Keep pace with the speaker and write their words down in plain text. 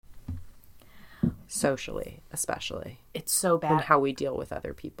Socially, especially. It's so bad. And how we deal with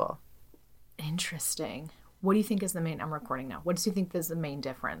other people. Interesting. What do you think is the main... I'm recording now. What do you think is the main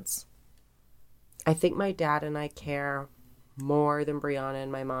difference? I think my dad and I care more than Brianna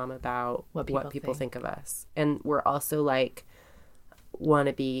and my mom about what people think of us. And we're also like, want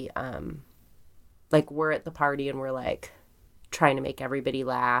to be, like, we're at the party and we're like trying to make everybody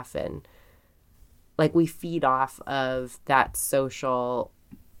laugh. And like, we feed off of that social,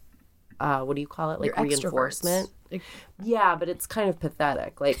 what do you call it? Like reinforcement. Yeah, but it's kind of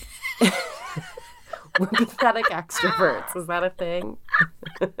pathetic. Like, we're pathetic extroverts. Is that a thing?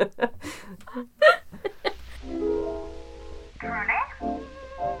 Truly?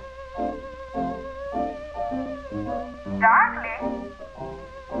 Darkly?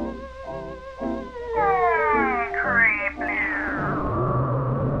 Creepy.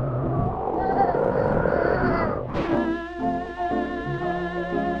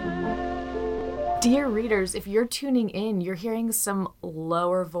 Dear readers, if you're tuning in, you're hearing some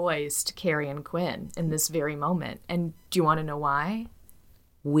lower-voiced Carrie and Quinn in this very moment. And do you want to know why?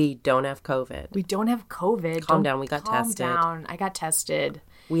 We don't have COVID. We don't have COVID. Calm down. We got tested. Calm down. I got tested.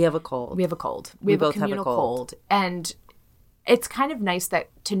 We have a cold. We have a cold. We have a communal cold. And it's kind of nice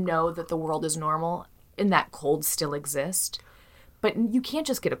to know that the world is normal and that colds still exist. But you can't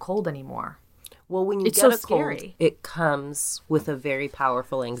just get a cold anymore. Well, when you get a cold, it comes with a very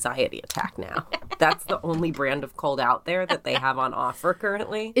powerful anxiety attack now. That's the only brand of cold out there that they have on offer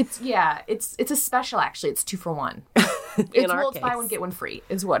currently. It's a special, actually. It's 2 for $1. It's buy one, get one free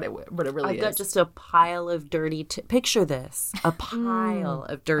is what it really is. I've got just a pile of dirty, picture this, a pile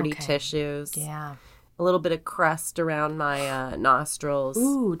of dirty tissues. Yeah. A little bit of crust around my nostrils.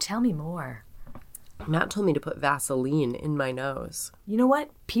 Ooh, tell me more. Matt told me to put Vaseline in my nose. You know what?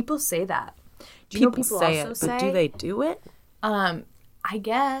 People say that. Do you know people say also it, say? But do they do it? I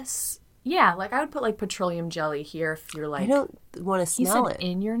guess. Yeah, like I would put like petroleum jelly here if you're like. I don't want to smell it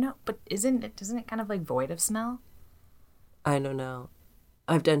in your nose, but doesn't it kind of like void of smell? I don't know.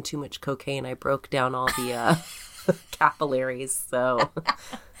 I've done too much cocaine. I broke down all the capillaries, so.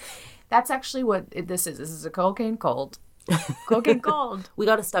 That's actually what this is. This is a cocaine cold. Cocaine cold. We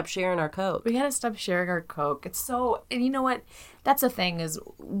got to stop sharing our Coke. We got to stop sharing our Coke. It's so, and you know what? That's the thing is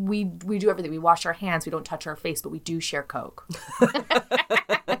we do everything. We wash our hands. We don't touch our face, but we do share Coke.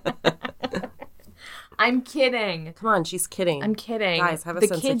 I'm kidding. Come on, she's kidding. I'm kidding. Guys, have a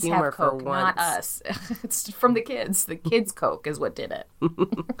sense of humor have Coke, for once. Not us. It's from the kids. The kids' Coke is what did it.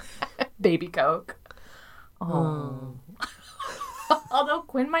 Baby Coke. Oh. Although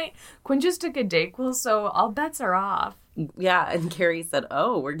Quinn just took a Dayquil, so all bets are off. Yeah, and Carrie said,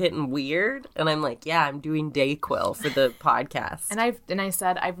 "Oh, we're getting weird," and I'm like, "Yeah, I'm doing Dayquil for the podcast." And I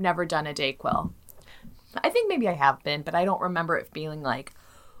said I've never done a Dayquil. I think maybe I have been, but I don't remember it feeling like,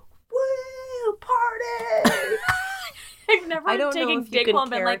 woo, party. I've never I don't know if you can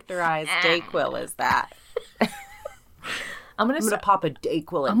characterize Dayquil as that. I'm gonna pop a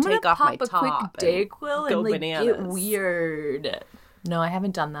Dayquil and take off my top. I'm gonna pop a quick Dayquil and like bananas. Get weird. No, I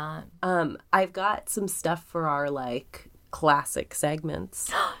haven't done that. I've got some stuff for our like classic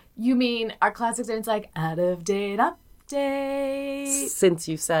segments. You mean our classic segments like out of date update? Since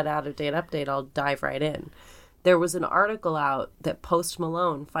you said out of date update, I'll dive right in. There was an article out that Post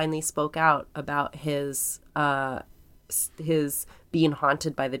Malone finally spoke out about his being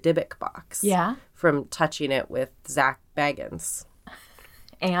haunted by the Dybbuk box. Yeah. From touching it with Zach Baggins.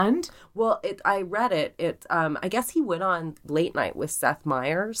 And? Well, I read it. I guess he went on Late Night with Seth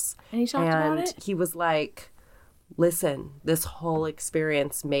Meyers. And he talked about it? And he was like, listen, this whole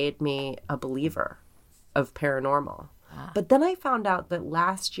experience made me a believer of paranormal. Ah. But then I found out that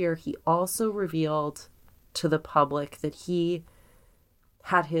last year he also revealed to the public that he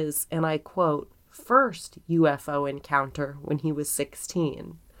had his, and I quote, first UFO encounter when he was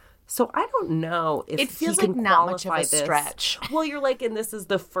 16. So I don't know if it feels he can like not much of a this. stretch. Well, you're like, and this is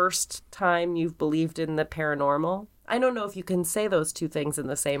the first time you've believed in the paranormal. I don't know if you can say those two things in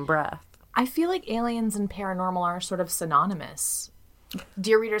the same breath. I feel like aliens and paranormal are sort of synonymous.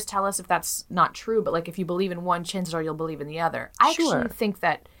 Dear readers, tell us if that's not true, but like if you believe in one, chances are you'll believe in the other. I actually think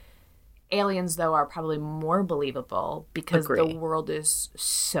that aliens, though, are probably more believable because the world is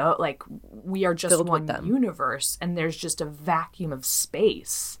so, like, we are just one universe and there's just a vacuum of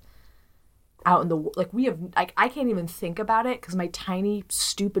space out in the, like, we have, like, I can't even think about it because my tiny,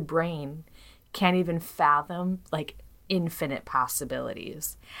 stupid brain can't even fathom, like, infinite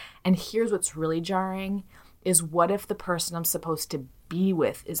possibilities. And here's what's really jarring is what if the person I'm supposed to be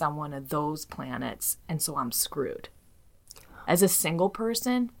with is on one of those planets and so I'm screwed? As a single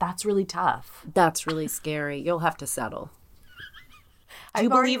person, that's really tough. That's really scary. You'll have to settle. Do you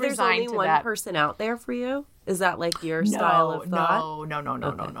believe there's only one person out there for you? Is that like your style of thought?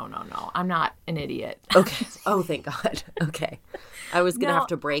 No. I'm not an idiot. Okay. Oh, thank God. Okay. I was going to have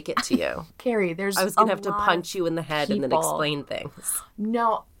to break it to you. Carrie, I was going to have to punch you in the head and then explain things.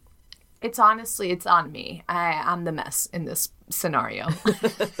 No, it's on me. I'm the mess in this scenario.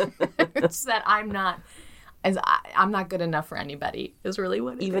 It's that I'm not good enough for anybody is really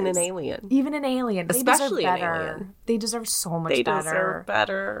what it is. Even an alien. Especially an alien. They deserve so much better. They deserve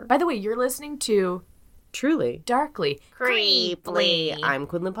better. By the way, you're listening to Truly. Darkly. Creeply. I'm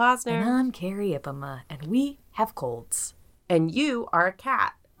Quinlan Posner. And I'm Carrie Ipama. And we have colds. And you are a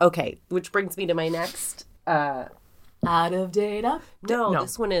cat. Okay, which brings me to my next... Out of date up. No,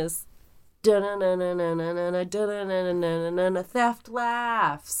 this one is... Theft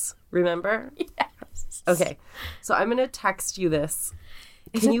laughs. Remember? Yes. Okay, so I'm going to text you this.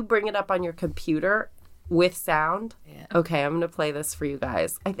 Can you bring it up on your computer with sound? Yeah. Okay, I'm going to play this for you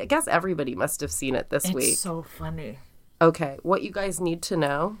guys. I guess everybody must have seen it this week. It's so funny. Okay, what you guys need to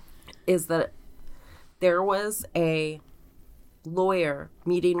know is that there was a lawyer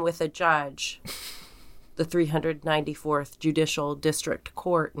meeting with a judge, the 394th Judicial District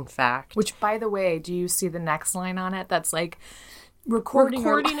Court, in fact. Which, by the way, do you see the next line on it? That's like,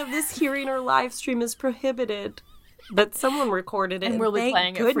 recording of this hearing or live stream is prohibited. But someone recorded it. And we're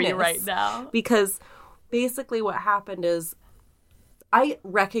playing it for you right now. Because basically what happened is I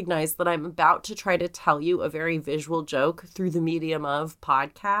recognize that I'm about to try to tell you a very visual joke through the medium of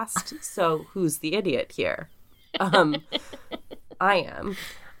podcast. So who's the idiot here? I am.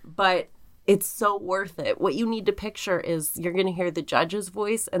 But it's so worth it. What you need to picture is you're going to hear the judge's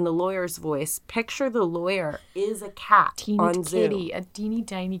voice and the lawyer's voice. Picture the lawyer is a cat on Zoom. A teeny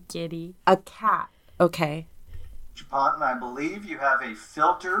tiny kitty. A cat. Okay. Ponton, I believe you have a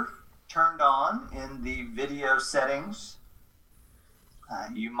filter turned on in the video settings.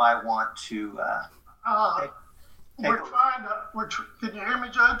 You might want to we're trying to. Can you hear me,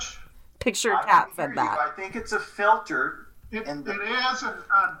 Judge? Picture a cat said that. I think it's a filter. It is, and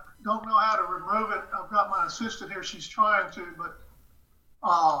I don't know how to remove it. I've got my assistant here. She's trying to, but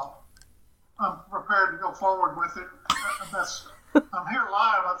I'm prepared to go forward with it. I'm here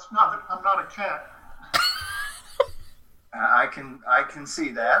live. I'm not a cat. I can see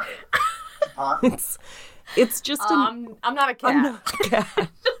that. It's just I'm not a cat. I'm not a cat.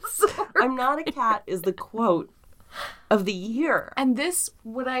 I'm not a cat is the quote of the year. And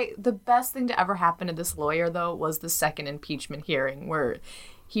the best thing to ever happen to this lawyer, though, was the second impeachment hearing where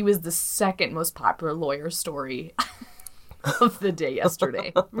he was the second most popular lawyer story of the day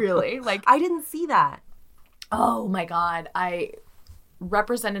yesterday. Really? Like, I didn't see that. Oh my God.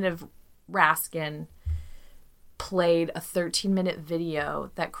 Representative Raskin played a 13-minute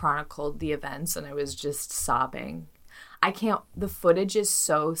video that chronicled the events, and I was just sobbing. The footage is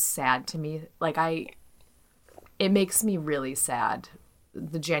so sad to me. Like, it makes me really sad,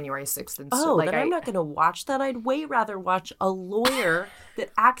 the January 6th. And then I'm not going to watch that. I'd way rather watch a lawyer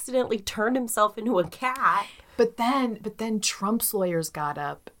that accidentally turned himself into a cat. But then Trump's lawyers got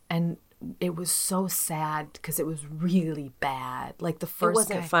up, and it was so sad because it was really bad. Like the first,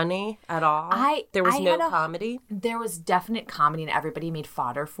 it wasn't funny at all. There was no comedy. There was definite comedy, and everybody made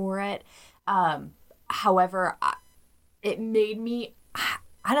fodder for it. However, it made me.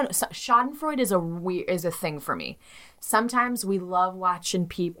 I don't know. Schadenfreude is a thing for me. Sometimes we love watching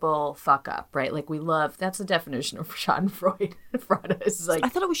people fuck up, right? Like that's the definition of Schadenfreude. Is like, I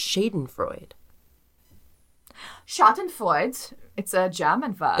thought it was Schadenfreude. Schadenfreude. It's a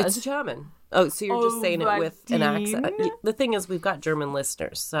German word. It's German. Oh, so you're just saying it with an accent. The thing is, we've got German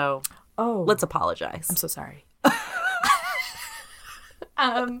listeners, so let's apologize. I'm so sorry.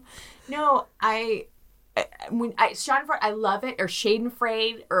 No, Schadenfreude, I love it, or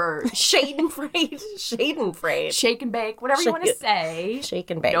Schadenfreude, or Schadenfreude, shake and bake, whatever you want to say.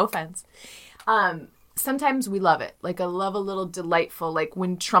 Shake and bake. No offense. Sometimes we love it. Like, I love a little delightful, like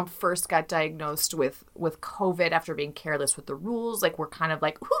when Trump first got diagnosed with COVID after being careless with the rules, like we're kind of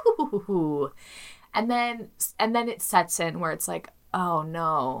like, ooh. And then it sets in where it's like, oh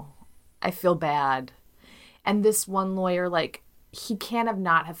no, I feel bad. And this one lawyer, like, he can't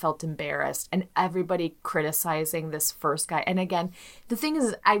not have felt embarrassed, and everybody criticizing this first guy. And again, the thing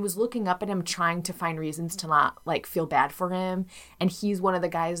is, I was looking up at him trying to find reasons to not like feel bad for him. And he's one of the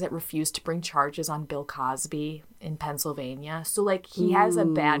guys that refused to bring charges on Bill Cosby in Pennsylvania. So like he has a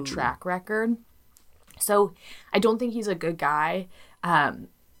bad track record. So I don't think he's a good guy.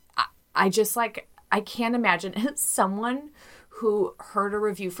 I just like, I can't imagine someone who heard a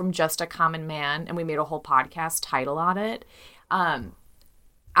review from Just a Common Man, and we made a whole podcast title on it.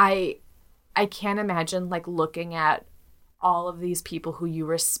 I can't imagine like looking at all of these people who you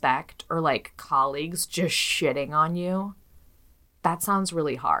respect or like colleagues just shitting on you, that sounds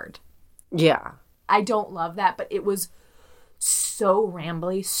really hard. Yeah. I don't love that, but it was so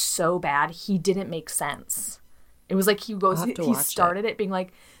rambly, so bad. He didn't make sense. It was like he started it being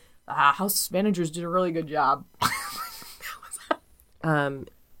like, house managers did a really good job.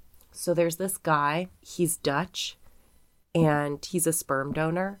 So there's this guy, he's Dutch, and he's a sperm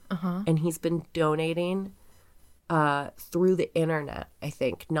donor, and he's been donating through the internet, I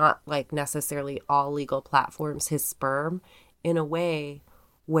think, not like necessarily all legal platforms, his sperm, in a way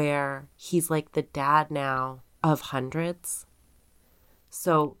where he's like the dad now of hundreds.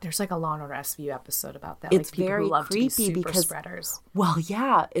 So there's like a Law and Order SVU episode about that. It's like people very who love creepy to be super because spreaders. Well,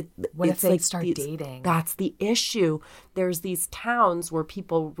 yeah. What if it's they like start dating? That's the issue. There's these towns where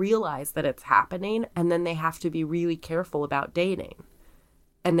people realize that it's happening, and then they have to be really careful about dating.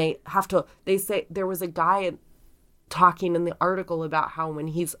 And they say there was a guy talking in the article about how when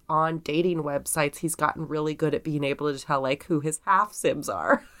he's on dating websites, he's gotten really good at being able to tell like who his half sims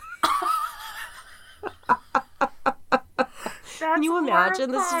are. Can you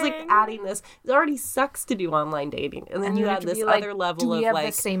imagine? This is like adding this. It already sucks to do online dating, and then you add this other level of have like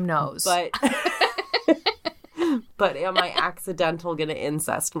the same nose. But am I accidental gonna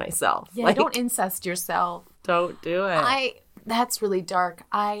incest myself? Yeah, like, don't incest yourself. Don't do it. That's really dark.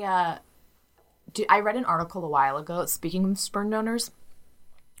 I read an article a while ago, speaking of sperm donors,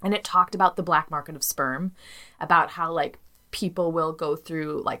 and it talked about the black market of sperm, about how like people will go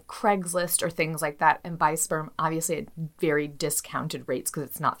through like Craigslist or things like that and buy sperm, obviously at very discounted rates because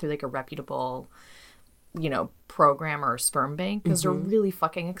it's not through like a reputable, program or sperm bank, because they're really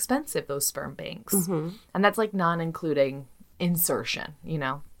fucking expensive, those sperm banks. And that's like non-including insertion,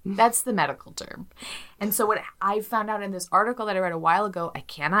 That's the medical term. And so what I found out in this article that I read a while ago, I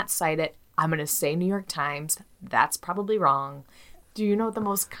cannot cite it. I'm going to say New York Times. That's probably wrong. Do you know what the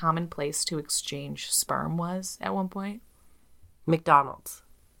most common place to exchange sperm was at one point? McDonald's.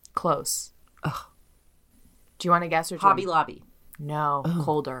 Close. Ugh. Do you want to guess? Or Hobby Lobby. No,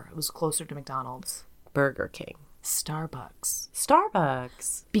 colder. It was closer to McDonald's. Burger King. Starbucks.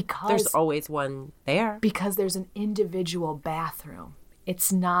 Because there's always one there. Because there's an individual bathroom.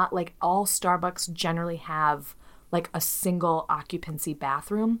 It's not like all Starbucks generally have like a single occupancy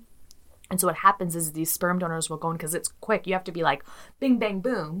bathroom. And so what happens is these sperm donors will go in because it's quick. You have to be like, bing, bang,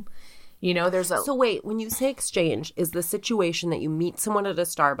 boom. So wait, when you say exchange, is the situation that you meet someone at a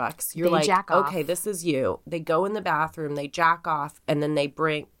Starbucks, you're like, okay, this is you. They go in the bathroom, they jack off, and then they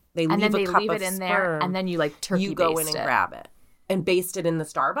leave it in there, and then you like turkey you go in and grab it and baste it in the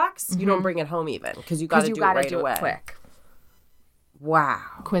Starbucks. You don't bring it home even because you got to do it right away. Quick. Wow.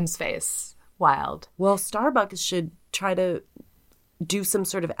 Quinn's face. Wild. Well, Starbucks should try to do some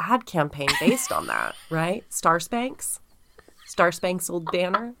sort of ad campaign based on that, right? Starspanks old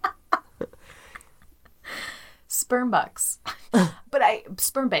banner. Sperm banks.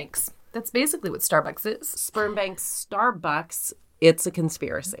 That's basically what Starbucks is. Sperm banks, Starbucks. It's a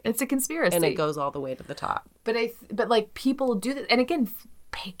conspiracy. It's a conspiracy, and it goes all the way to the top. But like people do this, and again,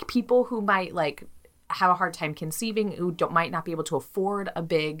 people who might like have a hard time conceiving, who might not be able to afford a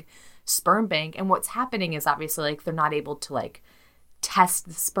big sperm bank, and what's happening is obviously like they're not able to like test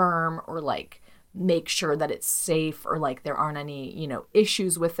the sperm or like make sure that it's safe or like there aren't any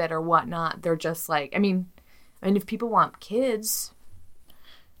issues with it or whatnot. They're just like, I mean, if people want kids,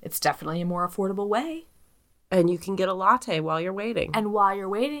 it's definitely a more affordable way. And you can get a latte while you're waiting. And while you're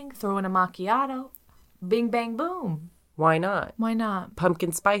waiting, throw in a macchiato. Bing, bang, boom. Why not? Why not?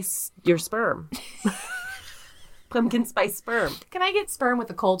 Pumpkin spice your sperm. Pumpkin spice sperm. Can I get sperm with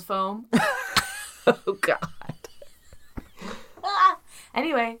a cold foam? Oh, God.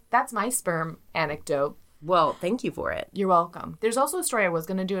 Anyway, that's my sperm anecdote. Well, thank you for it. You're welcome. There's also a story I was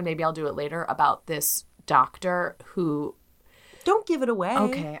going to do, and maybe I'll do it later, about this doctor who... Don't give it away.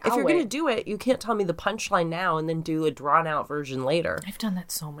 Okay, if you're going to do it, you can't tell me the punchline now and then do a drawn-out version later. I've done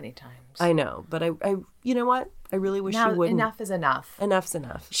that so many times. I know, but I you know what? I really wish you wouldn't. Enough is enough. Enough's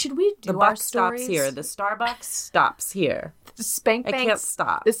enough. Should we do the our buck stories? Stops here. The Starbucks stops here. The Spank Banks. I can't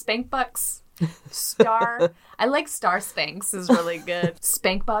stop. The Spank Bucks. Star. I like Starspanks is really good.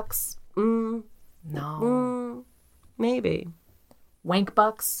 Spank Bucks. No. Maybe. Wank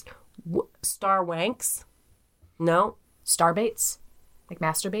Bucks. Star Wanks. No. Starbaits. Like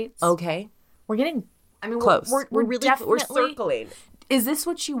masturbates. Okay. We're getting. I mean, close. We're really we're circling. Is this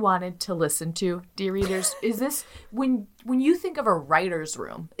what you wanted to listen to, dear readers? Is this when you think of a writer's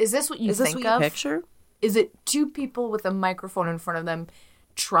room? Is this what you think of? Is this what you picture? Is it two people with a microphone in front of them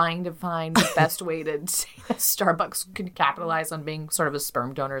trying to find the best way to say that Starbucks can capitalize on being sort of a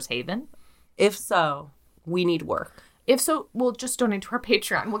sperm donor's haven? If so, we need work. If so, we'll just donate to our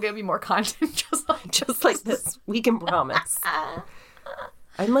Patreon. We'll give you more content just like this. We can promise.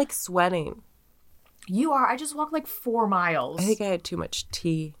 I'm like sweating. You are. I just walked like 4 miles. I think I had too much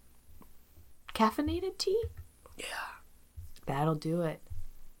tea. Caffeinated tea? Yeah. That'll do it.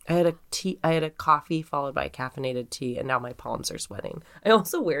 I had a coffee followed by caffeinated tea, and now my palms are sweating. I'm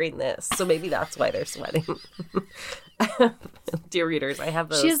also wearing this, so maybe that's why they're sweating. Dear readers, I have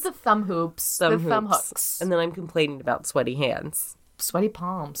those. She has the thumb hoops. Thumb hooks. And then I'm complaining about sweaty hands. Sweaty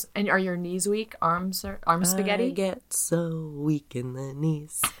palms. And are your knees weak? Arm spaghetti? I get so weak in the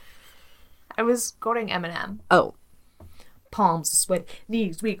knees. I was quoting Eminem. Oh. Palms are sweaty,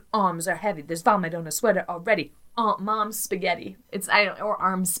 knees weak, arms are heavy. There's vomit on a sweater already. Mom's spaghetti. Or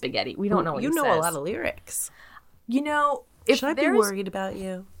arm spaghetti. We don't know what he says. You know a lot of lyrics. You know, if should I be worried about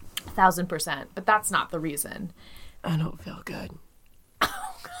you? 1,000%, but that's not the reason. I don't feel good.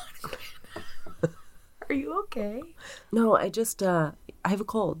 Oh God, are you okay? No, I just I have a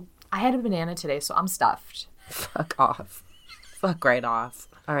cold. I had a banana today, so I'm stuffed. Fuck off. Fuck right off.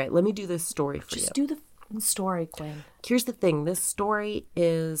 All right, let me do this story for you. Just do the story, Quinn. Here's the thing. This story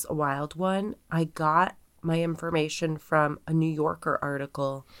is a wild one. I got my information from a New Yorker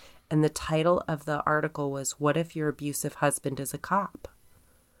article, and the title of the article was "What If Your Abusive Husband is a Cop?"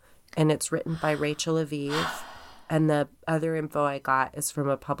 And it's written by Rachel Aviv. And the other info I got is from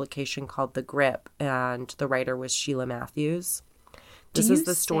a publication called The Grip, and the writer was Sheila Matthews. This is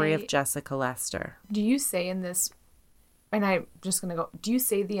the story of Jessica Lester. Do you say in this, and I'm just going to go, do you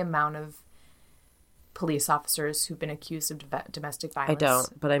say the amount of police officers who've been accused of domestic violence? I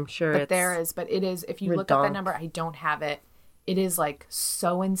don't, but I'm sure but there is, but it is, if you look at that number, I don't have it. It is like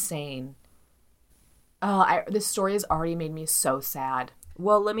so insane. This story has already made me so sad.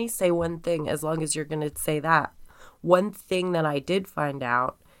 Well, let me say one thing, as long as you're going to say that. One thing that I did find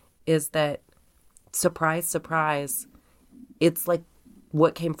out is that, surprise, surprise, it's like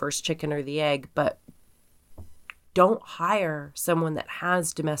what came first, chicken or the egg, but don't hire someone that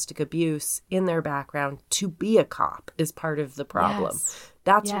has domestic abuse in their background to be a cop is part of the problem. Yes.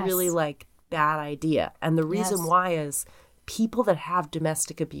 That's really like bad idea. And the reason why is people that have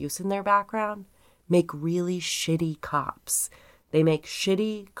domestic abuse in their background make really shitty cops. They make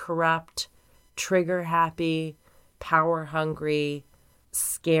shitty, corrupt, trigger happy, power hungry,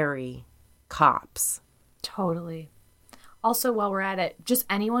 scary cops. Totally. Also, while we're at it, just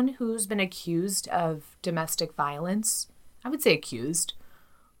anyone who's been accused of domestic violence, I would say accused,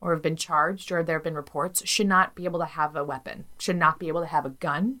 or have been charged, or there have been reports, should not be able to have a weapon, should not be able to have a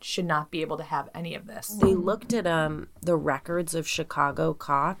gun, should not be able to have any of this. They looked at the records of Chicago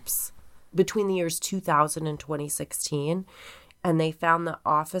cops between the years 2000 and 2016, and they found that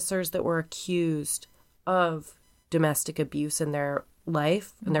officers that were accused of domestic abuse in their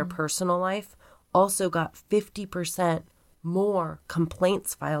life, in their personal life, also got 50% more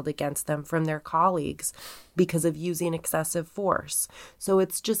complaints filed against them from their colleagues because of using excessive force. So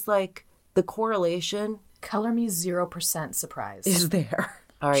it's just like the correlation. Color me 0% surprised. Is there.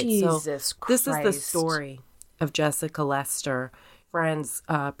 All right, Jesus Christ. This is the story of Jessica Lester. Friends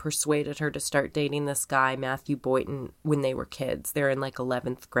persuaded her to start dating this guy, Matthew Boynton, when they were kids. They're in like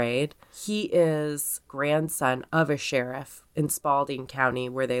 11th grade. He is grandson of a sheriff in Spalding County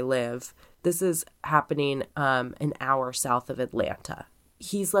where they live. This is happening an hour south of Atlanta.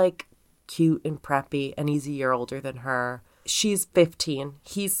 He's like cute and preppy, and he's a year older than her. She's 15.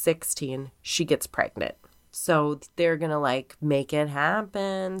 He's 16. She gets pregnant. So they're going to like make it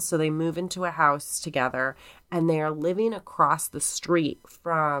happen. So they move into a house together, and they are living across the street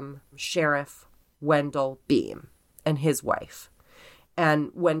from Sheriff Wendell Beam and his wife.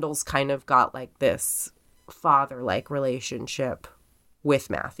 And Wendell's kind of got like this father-like relationship with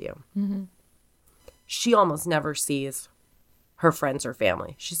Matthew. Mm-hmm. She almost never sees her friends or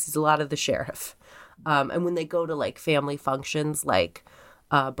family. She sees a lot of the sheriff. And when they go to like family functions, like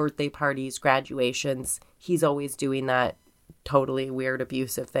birthday parties, graduations, he's always doing that totally weird,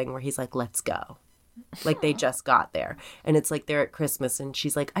 abusive thing where he's like, let's go. Like they just got there. And it's like they're at Christmas and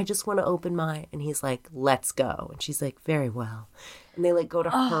she's like, I just want to open my, and he's like, let's go. And she's like, very well. And they like go to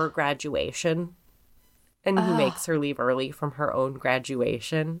her graduation, and he makes her leave early from her own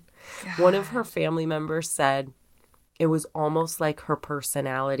graduation. God. One of her family members said it was almost like her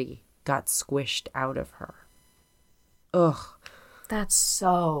personality got squished out of her. Ugh. That's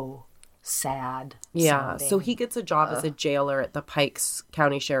so sad. Yeah. sounding. So he gets a job as a jailer at the Pikes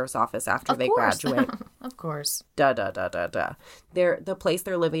County Sheriff's Office after they graduate. Of course. The place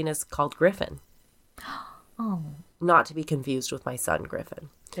they're living is called Griffin. Oh. Not to be confused with my son, Griffin.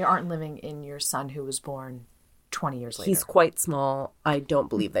 They aren't living in your son who was born 20 years later. He's quite small. I don't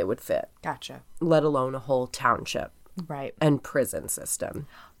believe they would fit. Gotcha. Let alone a whole township. Right. and prison system.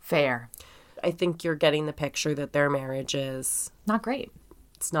 Fair. I think you're getting the picture that their marriage is... Not great.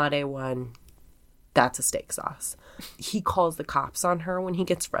 It's not A1. That's a steak sauce. He calls the cops on her when he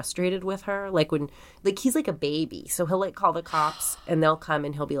gets frustrated with her. Like he's like a baby. So he'll like call the cops and they'll come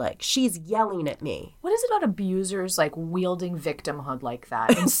and he'll be like, she's yelling at me. What is it about abusers like wielding victimhood like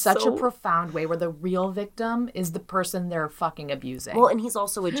that in such a profound way where the real victim is the person they're fucking abusing? Well, and he's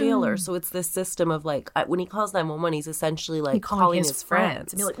also a jailer. So it's this system of like, when he calls 911, he's essentially like calling his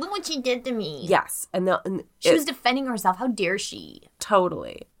friends. And be like, look what she did to me. Yes. And she was defending herself. How dare she?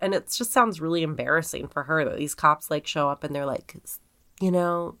 Totally. And it just sounds really embarrassing for her that these cops like show up and they're like,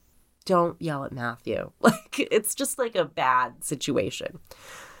 don't yell at Matthew. Like, it's just like a bad situation.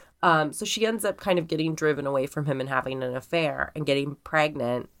 So she ends up kind of getting driven away from him and having an affair and getting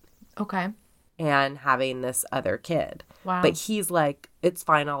pregnant. Okay. And having this other kid. Wow. But he's like, it's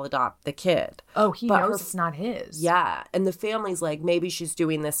fine, I'll adopt the kid. Oh, he knows it's not his. Yeah. And the family's like, maybe she's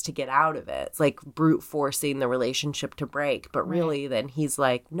doing this to get out of it. It's like brute forcing the relationship to break. But really, then he's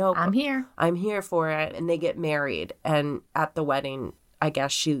like, nope. I'm here. I'm here for it. And they get married. And at the wedding, I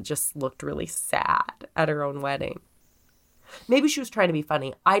guess she just looked really sad at her own wedding. Maybe she was trying to be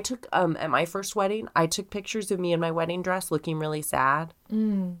funny. I took, at my first wedding, I took pictures of me in my wedding dress looking really sad.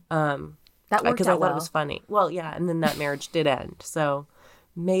 That worked because out I thought it was funny. Well, yeah, and then that marriage did end. So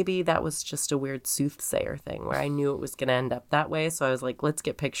maybe that was just a weird soothsayer thing where I knew it was going to end up that way. So I was like, let's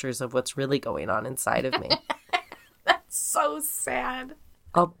get pictures of what's really going on inside of me. That's so sad.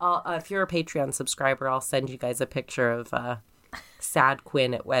 I'll, if you're a Patreon subscriber, I'll send you guys a picture of sad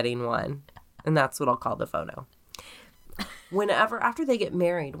Quinn at wedding 1. And that's what I'll call the photo. After they get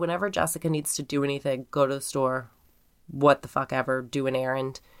married, whenever Jessica needs to do anything, go to the store, what the fuck ever, do an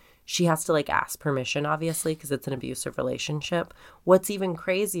errand, she has to, like, ask permission, obviously, because it's an abusive relationship. What's even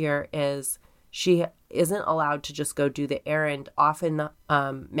crazier is she isn't allowed to just go do the errand. Often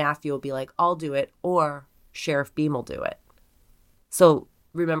Matthew will be like, I'll do it, or Sheriff Beam will do it. So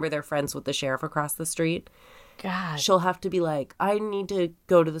remember they're friends with the sheriff across the street? God. She'll have to be like, I need to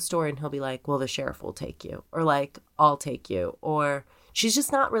go to the store, and he'll be like, well, the sheriff will take you. Or like, I'll take you. Or she's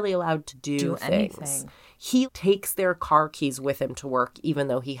just not really allowed to do things. Anything. He takes their car keys with him to work, even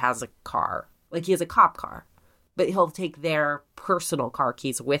though he has a car. Like, he has a cop car. But he'll take their personal car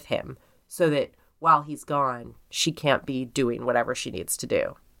keys with him so that while he's gone, she can't be doing whatever she needs to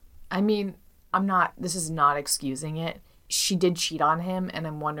do. I mean, this is not excusing it. She did cheat on him, and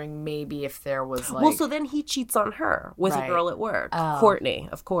I'm wondering maybe if there was like... Well, so then he cheats on her with a girl at work. Courtney,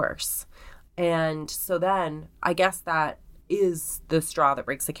 of course. And so then I guess that is the straw that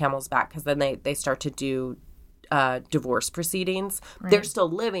breaks the camel's back, because then they start to do divorce proceedings. Right. They're still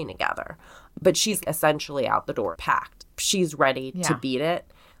living together, but she's essentially out the door, packed. She's ready to beat it.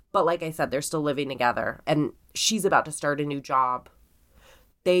 But like I said, they're still living together, and she's about to start a new job.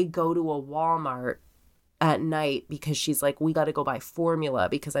 They go to a Walmart at night because she's like, we got to go buy formula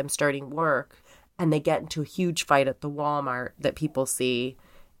because I'm starting work. And they get into a huge fight at the Walmart that people see.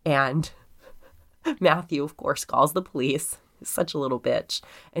 And Matthew, of course, calls the police. He's such a little bitch.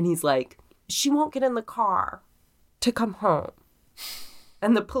 And he's like, she won't get in the car to come home.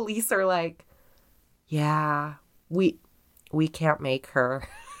 And the police are like, yeah, we can't make her.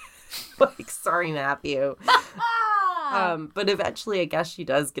 Like, sorry, Matthew. But eventually, I guess she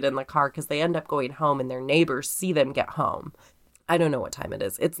does get in the car because they end up going home and their neighbors see them get home. I don't know what time it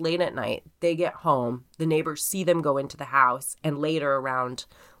is. It's late at night. They get home. The neighbors see them go into the house. And later around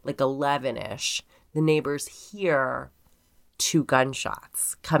like 11-ish, the neighbors hear 2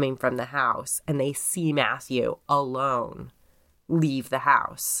 gunshots coming from the house. And they see Matthew alone leave the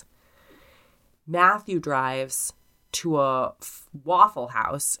house. Matthew drives to a Waffle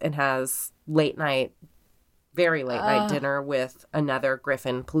House and has very late night dinner with another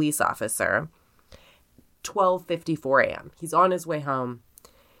Griffin police officer. 12:54 a.m. He's on his way home.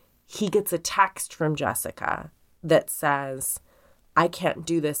 He gets a text from Jessica that says, I can't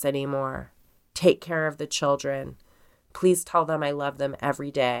do this anymore. Take care of the children. Please tell them I love them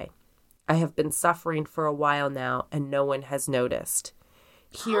every day. I have been suffering for a while now and no one has noticed.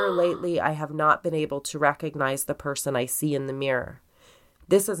 Here lately, I have not been able to recognize the person I see in the mirror.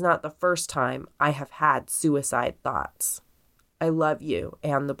 This is not the first time I have had suicide thoughts. I love you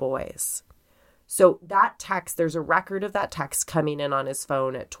and the boys. So that text, there's a record of that text coming in on his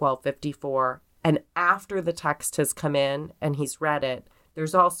phone at 12:54. And after the text has come in and he's read it,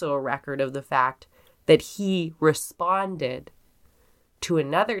 there's also a record of the fact that he responded to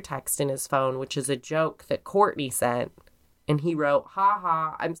another text in his phone, which is a joke that Courtney sent. And he wrote, ha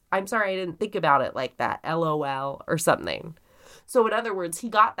ha, I'm sorry I didn't think about it like that, LOL, or something. So in other words, he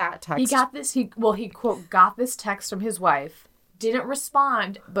got that text. He quote, got this text from his wife, didn't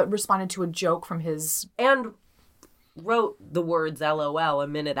respond, but responded to a joke from his... And wrote the words LOL a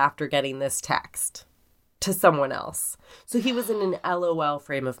minute after getting this text to someone else. So he was in an LOL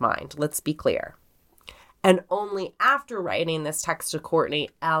frame of mind, let's be clear. And only after writing this text to Courtney,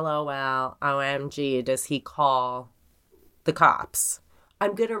 LOL, OMG, does he call the cops.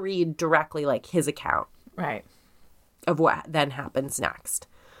 I'm going to read directly like his account. Right. Of what then happens next.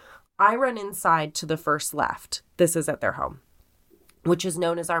 I run inside to the first left. This is at their home, which is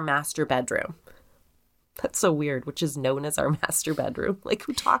known as our master bedroom. That's so weird, which is known as our master bedroom. Like,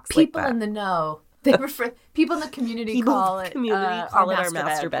 who talks like that? People in the know. They refer, people in the community call it our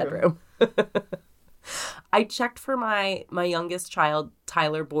master bedroom. I checked for my youngest child,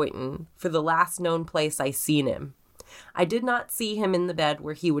 Tyler Boynton, for the last known place I seen him. I did not see him in the bed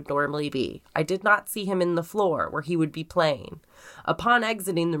where he would normally be. I did not see him in the floor where he would be playing. Upon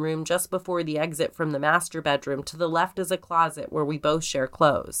exiting the room just before the exit from the master bedroom, to the left is a closet where we both share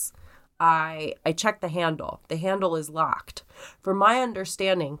clothes. I checked the handle. The handle is locked. From my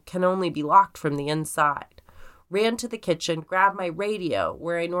understanding, can only be locked from the inside. Ran to the kitchen, grabbed my radio,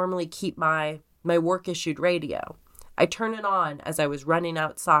 where I normally keep my work-issued radio. I turned it on as I was running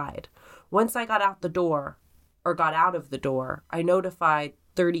outside. Once I got out of the door, I notified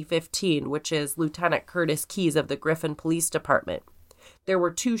 3015, which is Lieutenant Curtis Keyes of the Griffin Police Department. There were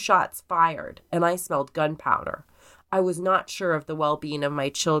 2 shots fired, and I smelled gunpowder. I was not sure of the well-being of my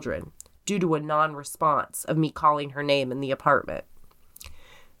children, due to a non-response of me calling her name in the apartment.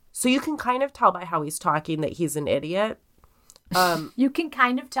 So you can kind of tell by how he's talking that he's an idiot. You can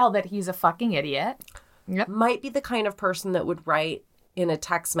kind of tell that he's a fucking idiot. Yep. Might be the kind of person that would write in a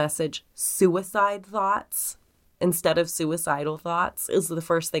text message, suicide thoughts instead of suicidal thoughts, is the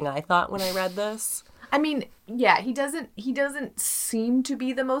first thing I thought when I read this. I mean, yeah, he doesn't seem to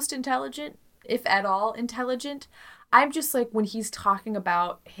be the most intelligent, if at all intelligent. I'm just like, when he's talking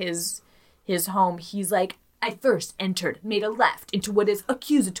about his home, he's like, I first entered, made a left into what is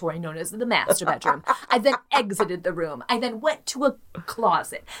accusatory known as the master bedroom. I then exited the room. I then went to a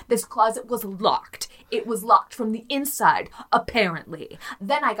closet. This closet was locked. It was locked from the inside, apparently.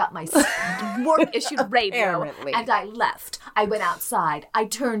 Then I got my work-issued radio, and I left. I went outside. I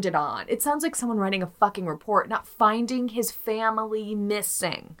turned it on. It sounds like someone writing a fucking report, not finding his family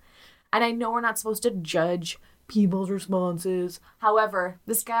missing. And I know we're not supposed to judge people's responses. However,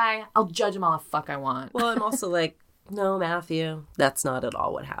 this guy, I'll judge him all the fuck I want. Well, I'm also like, no, Matthew, that's not at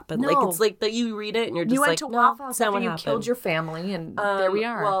all what happened. No. Like, it's like that you read it and you're just like, no, Waffle House that's not what you happened. Killed your family, and there we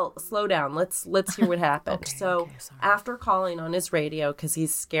are. Well, slow down. Let's hear what happened. After calling on his radio, because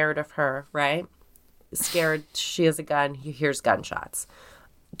he's scared of her, right? Scared she has a gun, he hears gunshots.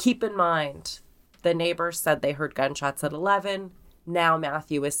 Keep in mind, the neighbors said they heard gunshots at 11. Now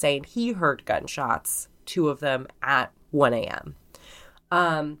Matthew is saying he heard gunshots, 2 of them at 1 a.m.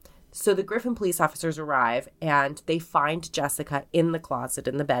 So the Griffin police officers arrive and they find Jessica in the closet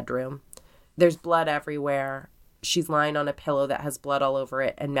in the bedroom. There's blood everywhere. She's lying on a pillow that has blood all over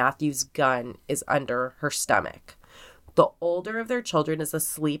it, and Matthew's gun is under her stomach. The older of their children is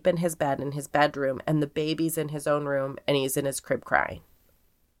asleep in his bed in his bedroom, and the baby's in his own room, and he's in his crib crying.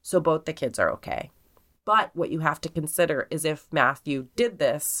 So both the kids are okay. But what you have to consider is if Matthew did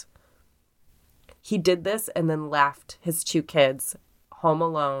this, he did this and then left his 2 kids home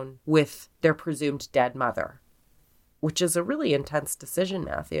alone with their presumed dead mother, which is a really intense decision,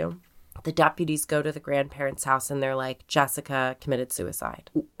 Matthew. The deputies go to the grandparents' house and they're like, Jessica committed suicide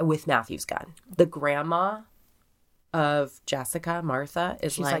with Matthew's gun. The grandma of Jessica, Martha,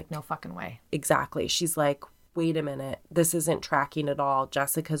 she's like, no fucking way. Exactly. She's like, wait a minute, this isn't tracking at all.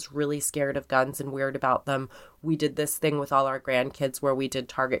 Jessica's really scared of guns and weird about them. We did this thing with all our grandkids where we did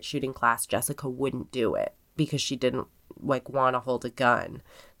target shooting class. Jessica wouldn't do it because she didn't want to hold a gun.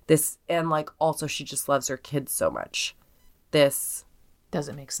 And also she just loves her kids so much. This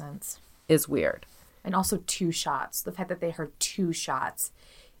doesn't make sense. Is weird. And also 2 shots. The fact that they heard 2 shots.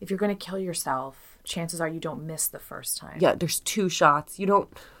 If you're going to kill yourself, chances are you don't miss the first time. Yeah, there's 2 shots. You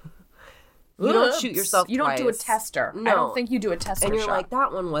don't shoot yourself You twice. don't do a tester. No. I don't think you do a tester And you're shot. like,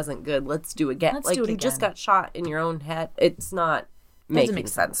 that one wasn't good. Let's do it again. Let's do it you again. Just got shot in your own head. It's not making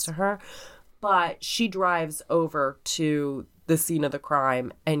sense to her. But she drives over to the scene of the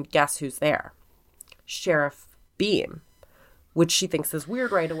crime, and guess who's there? Sheriff Beam, which she thinks is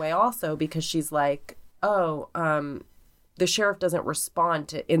weird right away also because she's like, the sheriff doesn't respond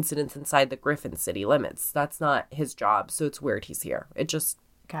to incidents inside the Griffin city limits. That's not his job, so it's weird he's here.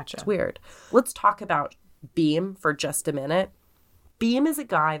 Gotcha. It's weird. Let's talk about Beam for just a minute. Beam is a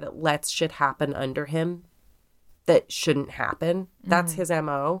guy that lets shit happen under him that shouldn't happen. That's his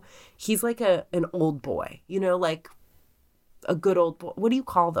MO. He's like an old boy, you know, like a good old boy. What do you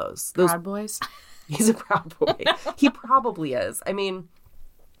call those? Proud boys? He's a proud boy. He probably is. I mean,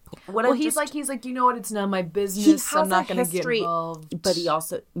 he's like, you know what? It's not my business. I'm not going to get involved. But he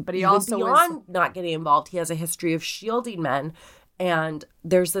also beyond not getting involved, he has a history of shielding men. And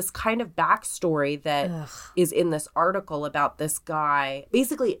there's this kind of backstory that is in this article about this guy.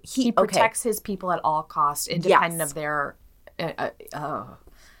 Basically, he protects his people at all costs, independent of their.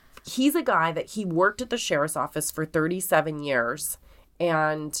 He's a guy that he worked at the sheriff's office for 37 years,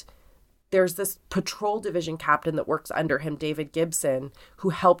 and there's this patrol division captain that works under him, David Gibson, who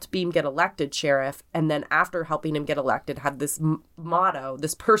helped Beam get elected sheriff. And then after helping him get elected, had this motto,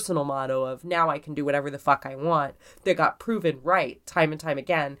 this personal motto of, now I can do whatever the fuck I want, that got proven right time and time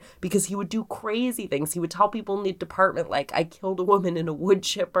again, because he would do crazy things. He would tell people in the department, like, I killed a woman in a wood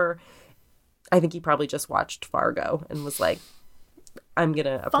chipper. I think he probably just watched Fargo and was like, I'm going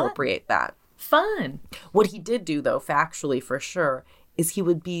to appropriate that. Fun. What he did do, though, factually for sure, is he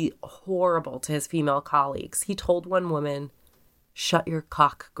would be horrible to his female colleagues. He told one woman, shut your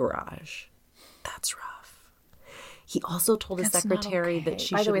cock garage. That's rough. He also told his secretary that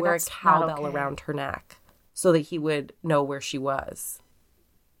she should wear a cowbell around her neck so that he would know where she was.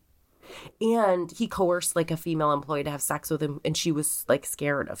 And he coerced like a female employee to have sex with him, and she was like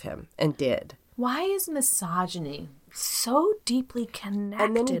scared of him and did. Why is misogyny so deeply connected?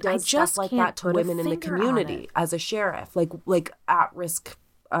 And then he does stuff like that to women in the community as a sheriff, like at-risk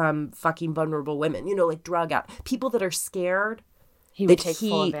fucking vulnerable women, you know, like drug out people that are scared. He would take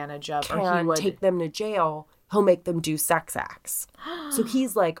full advantage of, or he would take them to jail. He'll make them do sex acts. So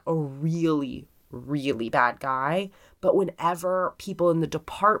he's like a really, really bad guy. But whenever people in the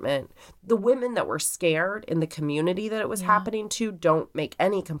department, the women that were scared in the community that it was happening to, don't make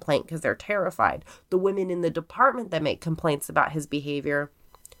any complaint because they're terrified. The women in the department that make complaints about his behavior,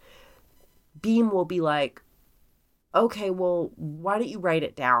 Beam will be like, okay, well, why don't you write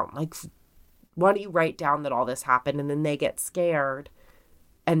it down? Like, why don't you write down that all this happened? And then they get scared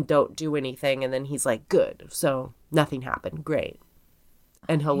and don't do anything. And then he's like, good. So nothing happened. Great.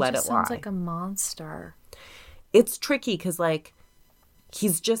 And he'll let it lie. Sounds like a monster. It's tricky because, like,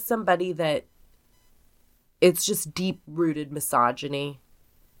 he's just somebody that it's just deep-rooted misogyny,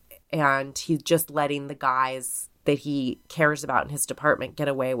 and he's just letting the guys that he cares about in his department get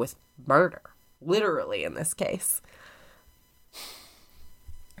away with murder, literally in this case.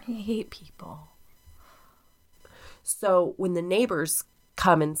 I hate people. So when the neighbors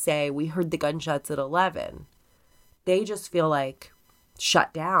come and say, we heard the gunshots at 11, they just feel like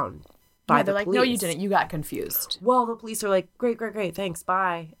shut down. They're like, no, you didn't. You got confused. Well, the police are like, great, thanks,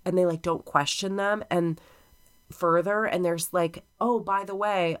 bye. And they like don't question them and further. And there's like, oh, by the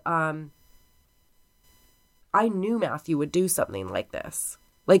way, I knew Matthew would do something like this.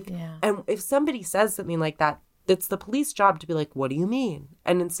 Like, and if somebody says something like that, it's the police job to be like, what do you mean?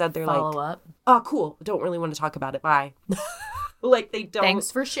 And instead they're follow like, up. Oh, cool. Don't really want to talk about it. Bye. Like they don't.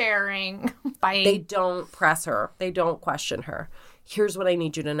 Thanks for sharing. Bye. They don't press her. They don't question her. Here's what I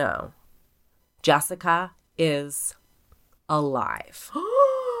need you to know. Jessica is alive.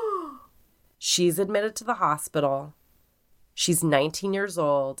 She's admitted to the hospital. She's 19 years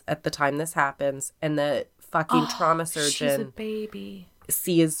old at the time this happens. And the fucking trauma surgeon she's a baby.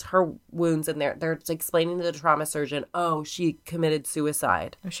 Sees her wounds and they're explaining to the trauma surgeon, oh, she committed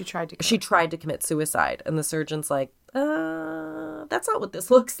suicide. Oh, she tried to commit suicide. And the surgeon's like, that's not what this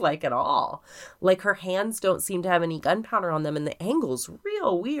looks like at all. Like her hands don't seem to have any gunpowder on them and the angle's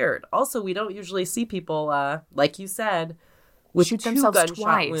real weird. Also, we don't usually see people, like you said, with shoot 2 themselves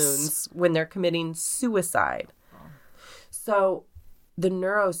gunshot wounds when they're committing suicide. So the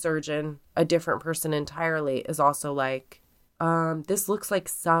neurosurgeon, a different person entirely, is also like, this looks like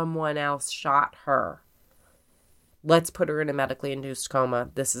someone else shot her. Let's put her in a medically induced coma.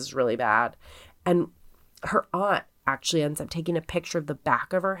 This is really bad. And her aunt actually ends up taking a picture of the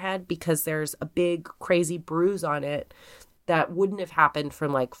back of her head because there's a big crazy bruise on it that wouldn't have happened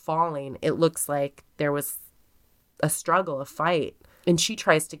from like falling. It looks like there was a struggle, a fight. And she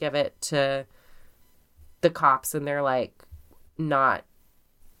tries to give it to the cops and they're like not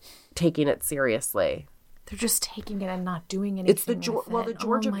taking it seriously. They're just taking it and not doing anything. It's the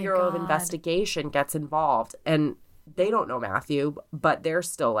Georgia Bureau of Investigation gets involved and they don't know Matthew, but they're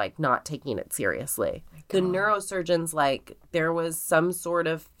still like not taking it seriously. The neurosurgeon's like, there was some sort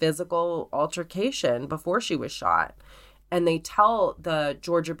of physical altercation before she was shot. And they tell the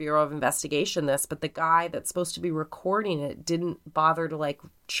Georgia Bureau of Investigation this, but the guy that's supposed to be recording it didn't bother to like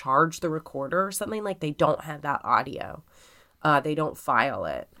charge the recorder or something. Like they don't have that audio. They don't file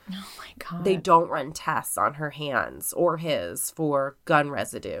it. Oh, my God. They don't run tests on her hands or his for gunshot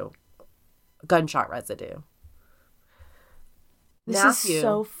residue. This is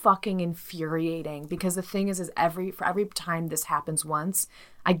so fucking infuriating because the thing is for every time this happens once,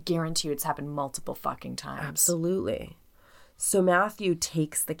 I guarantee you it's happened multiple fucking times. Absolutely. So Matthew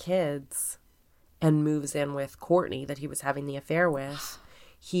takes the kids and moves in with Courtney that he was having the affair with.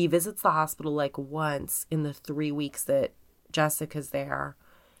 He visits the hospital like once in the 3 weeks that Jessica's there.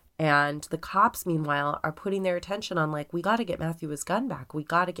 And the cops, meanwhile, are putting their attention on like, we got to get Matthew his gun back. We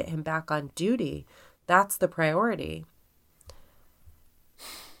got to get him back on duty. That's the priority.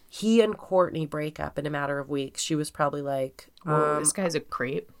 He and Courtney break up in a matter of weeks. She was probably like, this guy's a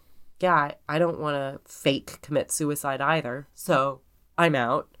creep. Yeah, I don't want to fake commit suicide either. So I'm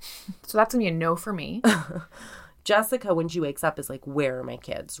out. So that's going to be a no for me. Jessica, when she wakes up, is like, where are my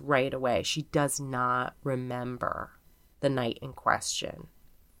kids? Right away. She does not remember the night in question.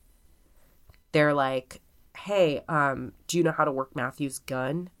 They're like, hey, do you know how to work Matthew's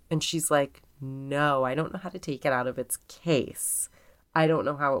gun? And she's like, no, I don't know how to take it out of its case. I don't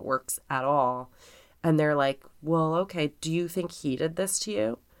know how it works at all. And they're like, well, okay, do you think he did this to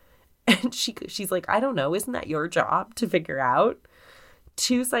you? And she's like, I don't know. Isn't that your job to figure out?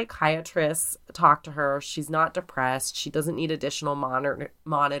 2 psychiatrists talk to her. She's not depressed. She doesn't need additional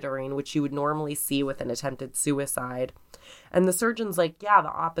monitoring, which you would normally see with an attempted suicide. And the surgeon's like, yeah,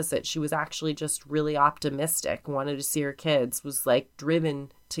 the opposite. She was actually just really optimistic, wanted to see her kids, was like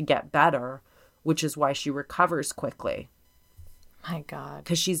driven to get better, which is why she recovers quickly. My God.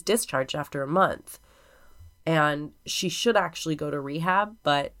 Because she's discharged after a month. And she should actually go to rehab,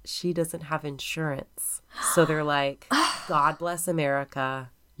 but she doesn't have insurance. So they're like, God bless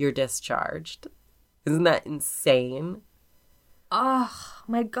America, you're discharged. Isn't that insane? Oh,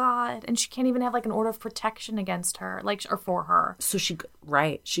 my God. And she can't even have like an order of protection against her, like, or for her. So she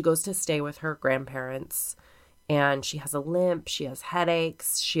goes to stay with her grandparents. And she has a limp, she has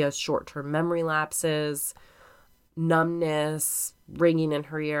headaches, she has short-term memory lapses, numbness, ringing in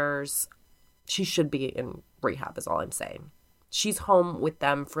her ears. She should be in rehab is all I'm saying. She's home with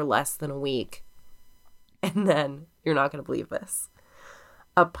them for less than a week. And then, you're not going to believe this,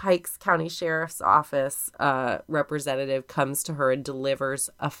 a Pikes County Sheriff's Office representative comes to her and delivers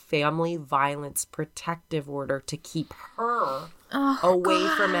a family violence protective order to keep her away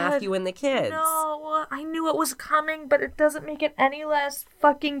from Matthew and the kids. No, I knew it was coming, but it doesn't make it any less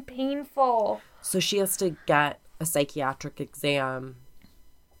fucking painful. So she has to get a psychiatric exam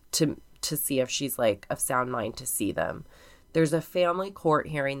to see if she's like of sound mind to see them. There's a family court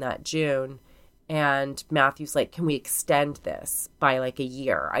hearing that June, and Matthew's like, can we extend this by like a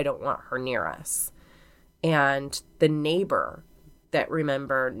year? I don't want her near us. And the neighbor that,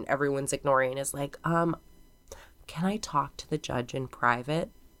 remember, everyone's ignoring is like, can I talk to the judge in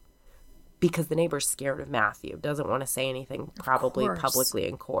private? Because the neighbor's scared of Matthew, doesn't want to say anything probably publicly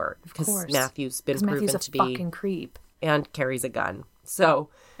in court. Because Matthew's been proven to be a fucking creep. And carries a gun. So,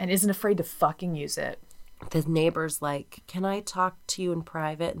 and isn't afraid to fucking use it. The neighbor's like, can I talk to you in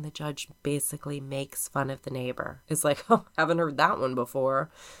private? And the judge basically makes fun of the neighbor. It's like, oh, haven't heard that one before.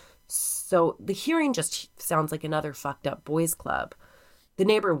 So the hearing just sounds like another fucked up boys club. The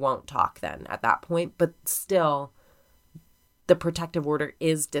neighbor won't talk then at that point, but still the protective order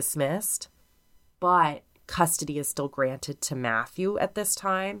is dismissed, but custody is still granted to Matthew at this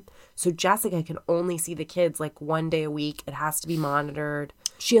time. So Jessica can only see the kids like 1 day a week. It has to be monitored.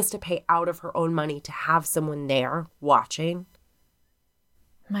 She has to pay out of her own money to have someone there watching.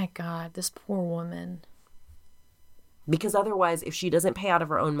 My God, this poor woman. Because otherwise, if she doesn't pay out of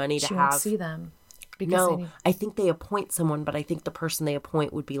her own money she won't see them. No, I think they appoint someone, but I think the person they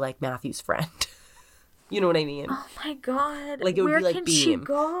appoint would be like Matthew's friend. You know what I mean? Oh my God. Like it would be like can Beam. She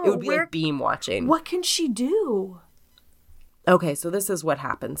go? It would be like Beam watching. What can she do? Okay, so this is what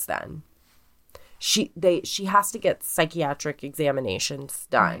happens then. She has to get psychiatric examinations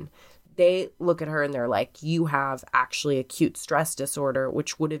done. Right. They look at her and they're like, you have actually acute stress disorder,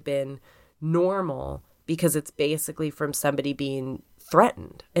 which would have been normal because it's basically from somebody being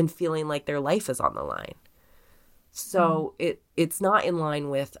threatened and feeling like their life is on the line. So it's not in line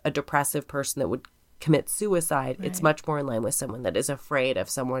with a depressive person that would commit suicide. Right. It's much more in line with someone that is afraid of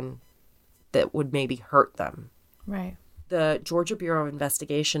someone that would maybe hurt them. Right. The Georgia Bureau of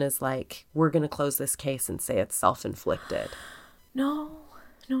Investigation is like, we're going to close this case and say it's self-inflicted. No.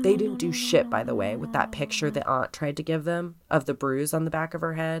 They didn't do shit, by the way, with that picture the aunt tried to give them of the bruise on the back of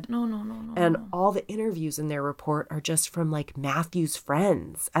her head. No. And all the interviews in their report are just from, like, Matthew's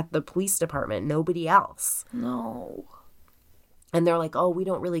friends at the police department. Nobody else. No. And they're like, oh, we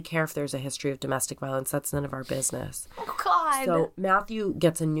don't really care if there's a history of domestic violence. That's none of our business. Oh, God. So Matthew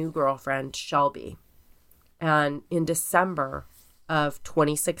gets a new girlfriend, Shelby. And in December of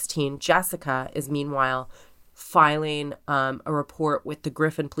 2016, Jessica is meanwhile filing a report with the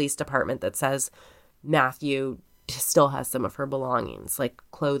Griffin Police Department that says Matthew still has some of her belongings, like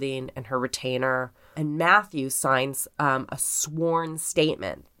clothing and her retainer. And Matthew signs a sworn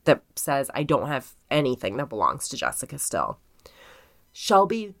statement that says, I don't have anything that belongs to Jessica still.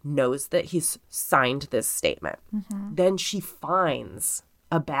 Shelby knows that he's signed this statement. Mm-hmm. Then she finds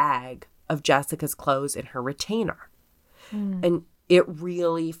a bag of Jessica's clothes in her retainer. And it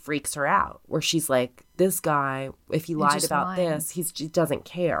really freaks her out, where she's like, this guy, if he lied about this, he doesn't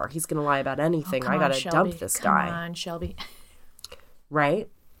care. He's going to lie about anything. I got to dump this guy. Come on, Shelby. Right?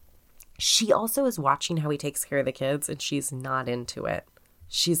 She also is watching how he takes care of the kids, and she's not into it.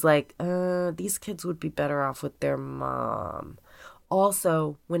 She's like, these kids would be better off with their mom.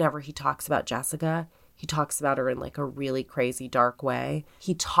 Also, whenever he talks about Jessica, he talks about her in like a really crazy, dark way.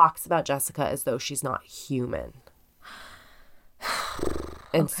 He talks about Jessica as though she's not human.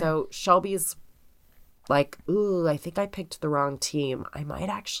 And so Shelby's like, ooh, I think I picked the wrong team. I might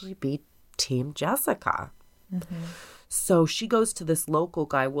actually be Team Jessica. Mm-hmm. So she goes to this local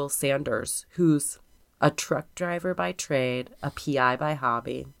guy, Will Sanders, who's a truck driver by trade, a PI by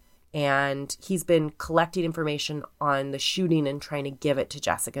hobby. And he's been collecting information on the shooting and trying to give it to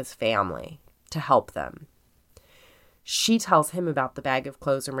Jessica's family to help them. She tells him about the bag of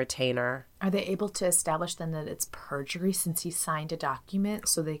clothes and retainer. Are they able to establish then that it's perjury since he signed a document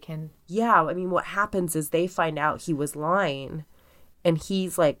so they can... Yeah, I mean, what happens is they find out he was lying, and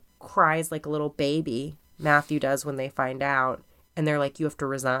he's like, cries like a little baby, Matthew does when they find out, and they're like, you have to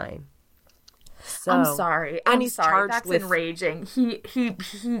resign. So, I'm sorry. That's with... enraging.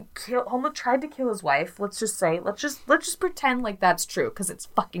 He almost tried to kill his wife. Let's just pretend like that's true, because it's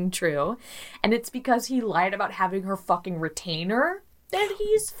fucking true. And it's because he lied about having her fucking retainer that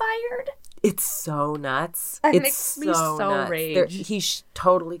he's fired. It's so nuts. It makes me so rage. He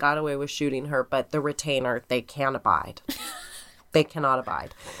totally got away with shooting her, but the retainer, they can't abide. They cannot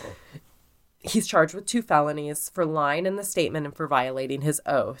abide. He's charged with 2 felonies for lying in the statement and for violating his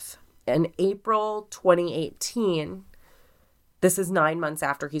oath. In April 2018, this is 9 months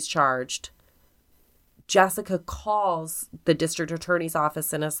after he's charged, Jessica calls the district attorney's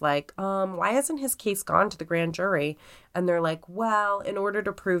office and is like, why hasn't his case gone to the grand jury? And they're like, well, in order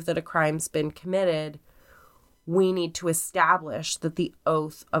to prove that a crime's been committed, we need to establish that the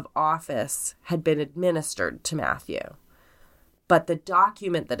oath of office had been administered to Matthew. But the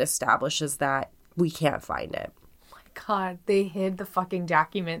document that establishes that, we can't find it. God, they hid the fucking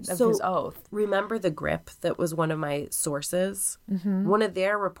document of his oath. Remember the grip that was one of my sources? Mm-hmm. One of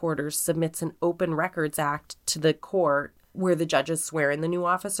their reporters submits an Open Records Act to the court where the judges swear in the new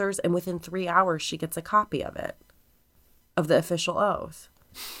officers, and within 3 hours she gets a copy of it, of the official oath.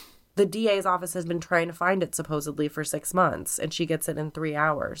 The DA's office has been trying to find it supposedly for 6 months, and she gets it in 3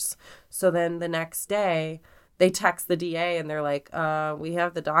 hours. So then the next day, they text the DA and they're like, we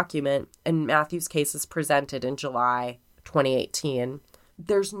have the document. And Matthew's case is presented in July 2018.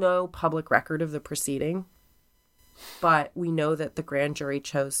 There's no public record of the proceeding, but we know that the grand jury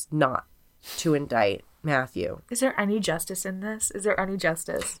chose not to indict Matthew. Is there any justice in this? Is there any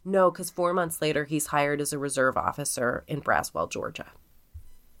justice? No, because 4 months later, he's hired as a reserve officer in Braswell, Georgia.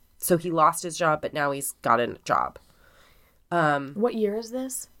 So he lost his job, but now he's got a job. What year is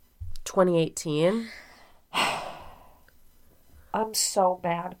this? 2018. I'm so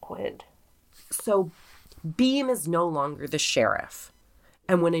mad, Quinn. So Beam is no longer the sheriff.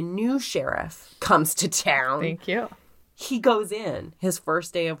 And when a new sheriff comes to town... Thank you. He goes in, his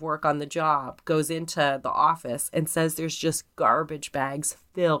first day of work on the job, goes into the office and says there's just garbage bags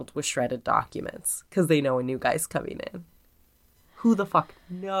filled with shredded documents because they know a new guy's coming in. Who the fuck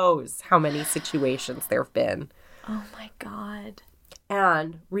knows how many situations there have been? Oh, my God.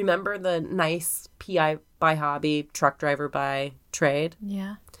 And remember the nice PI by hobby, truck driver by trade?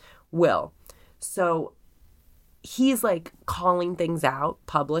 Yeah. Will. So he's like calling things out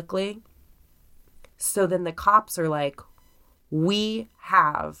publicly. So then the cops are like, we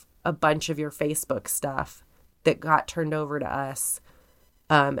have a bunch of your Facebook stuff that got turned over to us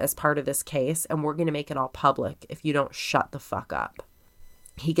as part of this case, and we're going to make it all public if you don't shut the fuck up.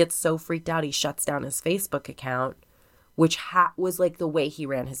 He gets so freaked out, he shuts down his Facebook account, which was like the way he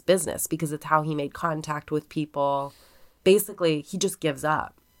ran his business because it's how he made contact with people. Basically, he just gives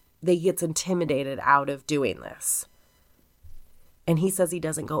up. He gets intimidated out of doing this. And he says he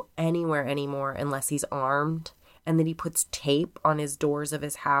doesn't go anywhere anymore unless he's armed, and that he puts tape on his doors of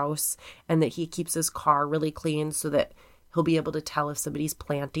his house, and that he keeps his car really clean so that He'll be able to tell if somebody's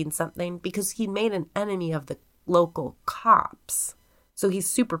planting something because he made an enemy of the local cops. So he's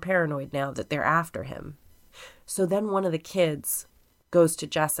super paranoid now that they're after him. So then one of the kids goes to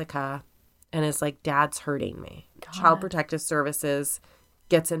Jessica and is like, Dad's hurting me. God. Child Protective Services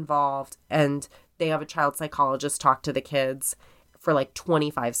gets involved, and they have a child psychologist talk to the kids for like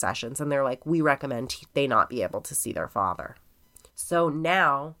 25 sessions. And they're like, we recommend they not be able to see their father. So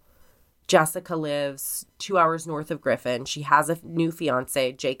now Jessica lives 2 hours north of Griffin. She has a new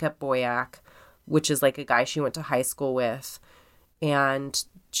fiance, Jacob Boyack, which is like a guy she went to high school with. And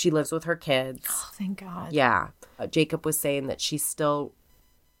she lives with her kids. Oh, thank God. Yeah. Jacob was saying that she still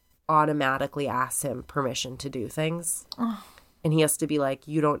automatically asks him permission to do things. Oh. And he has to be like,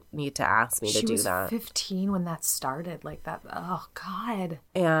 you don't need to ask me to do that. She was 15 when that started. Like that. Oh, God.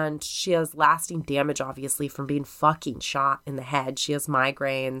 And she has lasting damage, obviously, from being fucking shot in the head. She has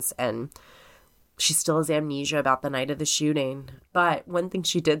migraines, and she still has amnesia about the night of the shooting. But one thing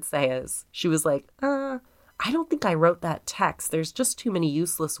she did say is, she was like, I don't think I wrote that text. There's just too many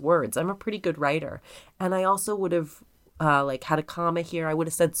useless words. I'm a pretty good writer. And I also would have had a comma here. I would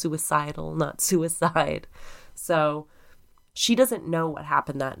have said suicidal, not suicide. So she doesn't know what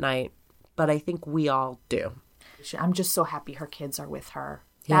happened that night, but I think we all do. I'm just so happy her kids are with her.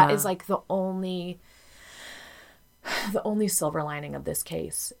 Yeah. That is like the only silver lining of this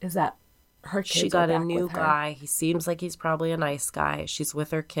case is that her kids she got are a back new with her. guy. He seems like he's probably a nice guy. She's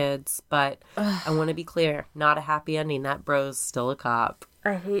with her kids, but I want to be clear, not a happy ending. That bro's still a cop.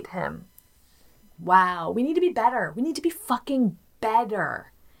 I hate him. Wow. We need to be better. We need to be fucking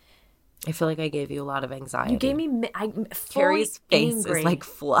better. I feel like I gave you a lot of anxiety. You gave me... I'm Carrie's face angry. is like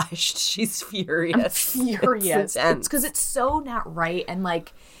flushed. She's furious. I'm furious. It's because it's so not right. And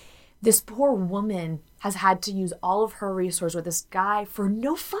like, this poor woman has had to use all of her resources with this guy for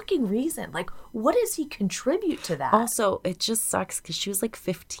no fucking reason. Like, what does he contribute to that? Also, it just sucks because she was like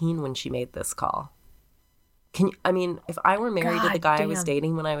 15 when she made this call. If I were married to the guy I was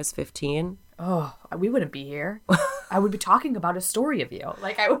dating when I was 15... Oh, we wouldn't be here. I would be talking about a story of you.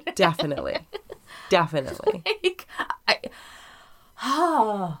 Like, I would... Definitely. Definitely.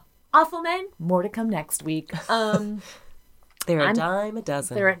 Awful Men, more to come next week. They're a dime a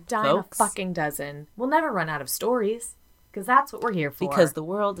dozen. They're a dime folks. a fucking dozen. We'll never run out of stories, because that's what we're here for. Because the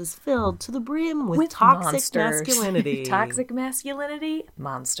world is filled to the brim with toxic monsters. masculinity. Toxic masculinity,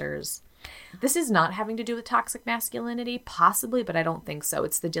 monsters. This is not having to do with toxic masculinity, possibly, but I don't think so.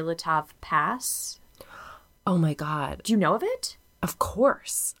 It's the Dilatov Pass. Oh my God. Do you know of it? Of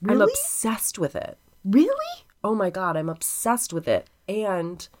course. Really? I'm obsessed with it. Really? Oh my God, I'm obsessed with it.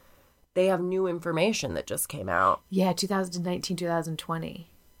 And they have new information that just came out. Yeah, 2019, 2020.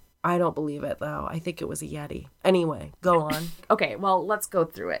 I don't believe it, though. I think it was a Yeti. Anyway, go on. Okay, well, let's go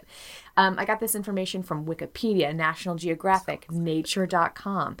through it. I got this information from Wikipedia, National Geographic,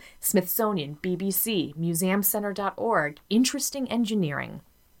 Nature.com, Smithsonian, BBC, MuseumCenter.org, Interesting Engineering.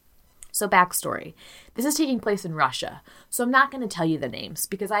 So backstory. This is taking place in Russia. So I'm not going to tell you the names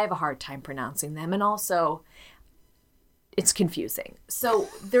because I have a hard time pronouncing them. And also, it's confusing. So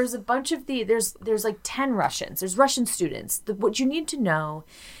there's a bunch of there's like 10 Russians. There's Russian students. What you need to know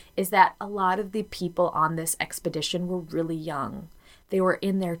is that a lot of the people on this expedition were really young. They were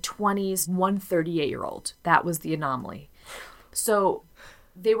in their 20s, one 38-year-old. That was the anomaly. So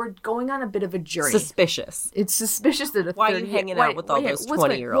they were going on a bit of a journey. Suspicious. It's suspicious that a 30... Why are you hanging out with all those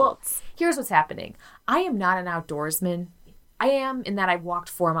 20-year-olds? Well, here's what's happening. I am not an outdoorsman. I am in that I've walked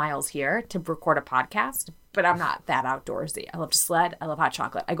 4 miles here to record a podcast, but I'm not that outdoorsy. I love to sled. I love hot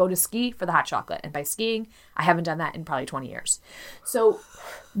chocolate. I go to ski for the hot chocolate. And by skiing, I haven't done that in probably 20 years. So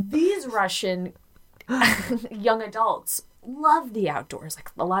these Russian young adults love the outdoors. Like,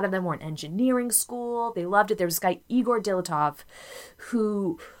 a lot of them were in engineering school. They loved it. There was this guy, Igor Dilatov,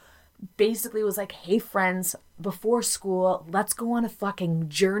 who basically was like, hey, friends, before school, let's go on a fucking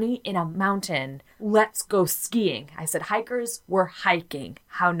journey in a mountain. Let's go skiing. I said, hikers, we're hiking.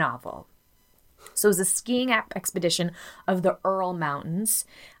 How novel. So it was a skiing expedition of the Ural Mountains.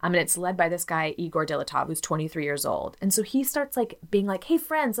 And it's led by this guy, Igor Dilatov, who's 23 years old. And so he starts like being like, hey,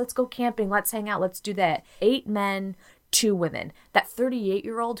 friends, let's go camping. Let's hang out. Let's do that. 8 men, 2 women. That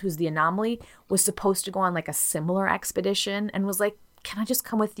 38-year-old, who's the anomaly, was supposed to go on like a similar expedition and was like, can I just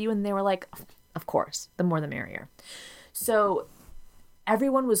come with you? And they were like, of course, the more the merrier. So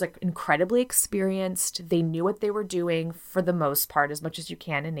everyone was like incredibly experienced. They knew what they were doing for the most part, as much as you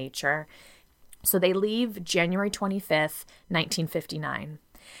can in nature. So they leave January 25th, 1959.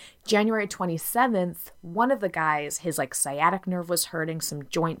 January 27th, one of the guys, his like sciatic nerve was hurting, some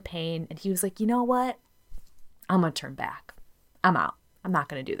joint pain. And he was like, you know what? I'm going to turn back. I'm out. I'm not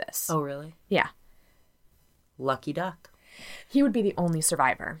going to do this. Oh, really? Yeah. Lucky duck. He would be the only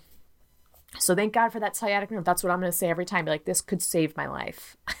survivor. So thank God for that sciatic nerve. That's what I'm going to say every time. Be like, this could save my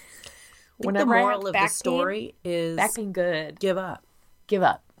life. Whenever the moral of the story is back pain good. Give up. Give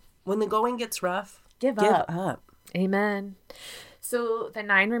up. When the going gets rough, give up. Amen. So the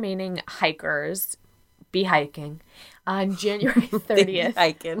 9 remaining hikers be hiking on January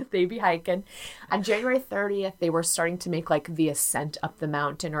 30th. They be hiking. On January 30th, they were starting to make like the ascent up the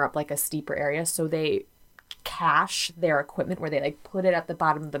mountain or up like a steeper area. So they cache their equipment where they like put it at the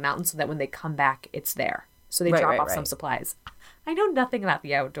bottom of the mountain so that when they come back, it's there. So they drop off some supplies. I know nothing about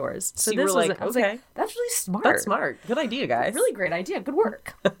the outdoors. So this was like, I was like, that's really smart. That's smart. Good idea, guys. Really great idea. Good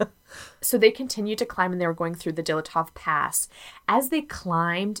work. So they continued to climb and they were going through the Dilatov Pass. As they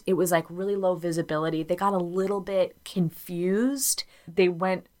climbed, it was like really low visibility. They got a little bit confused. They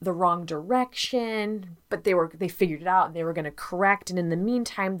went the wrong direction, but they figured it out and they were going to correct. And in the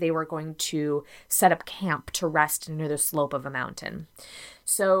meantime, they were going to set up camp to rest near the slope of a mountain.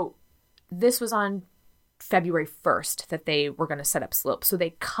 So this was on February 1st that they were going to set up slope. So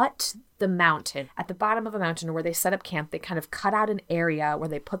they cut the mountain at the bottom of a mountain where they set up camp. They kind of cut out an area where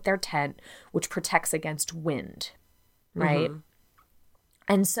they put their tent, which protects against wind, right? Mm-hmm.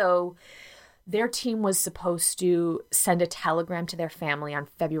 And so their team was supposed to send a telegram to their family on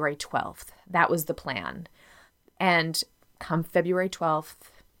February 12th. That was the plan. And come February 12th,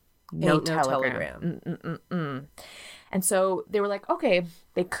 no telegram. And so they were like, okay,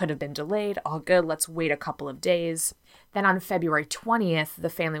 they could have been delayed. All good. Let's wait a couple of days. Then on February 20th, the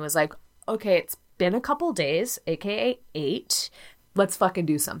family was like, okay, it's been a couple days, aka 8. Let's fucking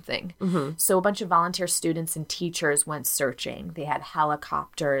do something. Mm-hmm. So a bunch of volunteer students and teachers went searching. They had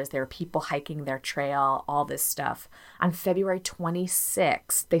helicopters. There were people hiking their trail, all this stuff. On February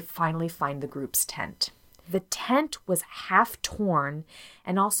 26th, they finally find the group's tent. The tent was half torn,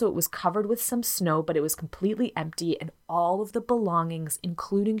 and also it was covered with some snow, but it was completely empty, and all of the belongings,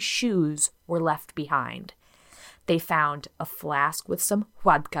 including shoes, were left behind. They found a flask with some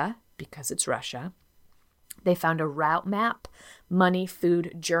vodka, because it's Russia. They found a route map, money,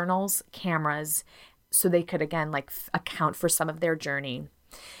 food, journals, cameras, so they could, again, like account for some of their journey.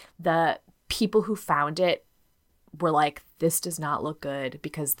 The people who found it were like, this does not look good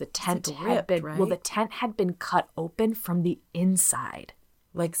because the tent had been, right? Well, the tent had been cut open from the inside.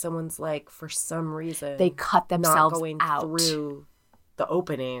 Like someone's like, for some reason, they cut themselves not going out through the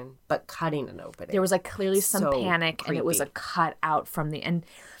opening, but cutting an opening. There was like clearly some panic creepy. And it was a cut out from the end.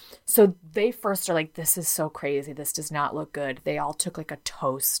 So they first are like, this is so crazy. This does not look good. They all took like a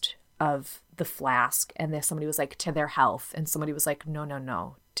toast of the flask. And then somebody was like, to their health. And somebody was like,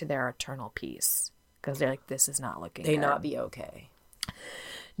 no, to their eternal peace. Because they're like, this is not looking good. They not be okay.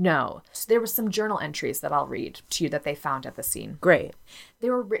 No. So there were some journal entries that I'll read to you that they found at the scene. Great. They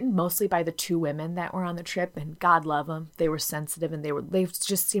were written mostly by the 2 women that were on the trip, and God love them. They were sensitive, and they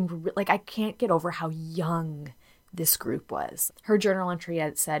just seemed like, I can't get over how young this group was. Her journal entry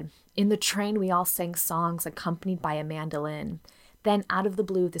had said, in the train we all sang songs accompanied by a mandolin. Then, out of the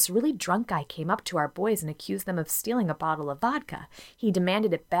blue, this really drunk guy came up to our boys and accused them of stealing a bottle of vodka. He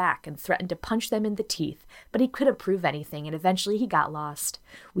demanded it back and threatened to punch them in the teeth, but he couldn't prove anything, and eventually he got lost.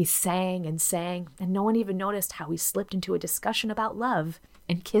 We sang, and no one even noticed how we slipped into a discussion about love,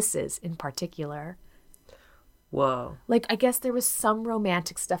 and kisses in particular. Whoa. Like, I guess there was some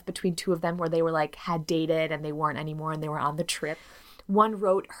romantic stuff between 2 of them where they were, like, had dated and they weren't anymore and they were on the trip. One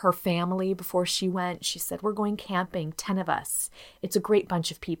wrote her family before she went. She said, we're going camping, 10 of us. It's a great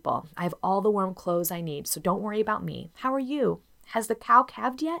bunch of people. I have all the warm clothes I need, so don't worry about me. How are you? Has the cow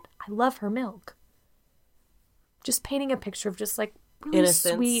calved yet? I love her milk. Just painting a picture of just like really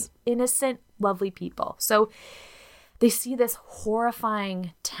sweet, innocent, lovely people. So they see this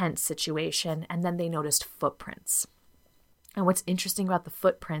horrifying tent situation, and then they noticed footprints. And what's interesting about the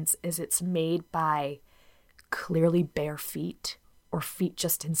footprints is it's made by clearly bare feet, or feet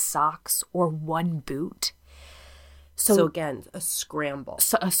just in socks, or one boot. So again, a scramble.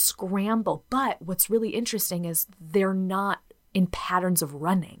 So a scramble. But what's really interesting is they're not in patterns of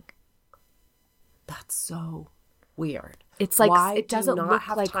running. That's so weird. It's like, why it doesn't do you not look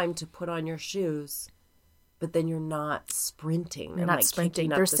have like time to put on your shoes, but then you're not sprinting. You're not like sprinting.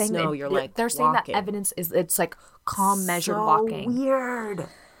 They're saying snow, you're like they're saying that walking. evidence is it's like calm, measured so walking. Weird.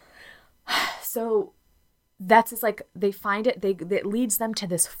 So that's just like they find it. It leads them to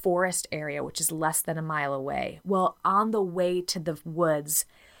this forest area, which is less than a mile away. Well, on the way to the woods,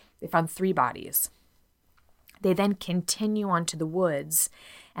 they found 3 bodies. They then continue on to the woods,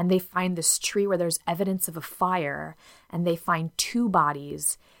 and they find this tree where there's evidence of a fire, and they find 2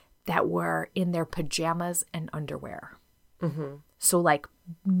 bodies that were in their pajamas and underwear. Mm-hmm. So, like,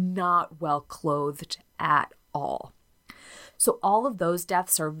 not well clothed at all. So all of those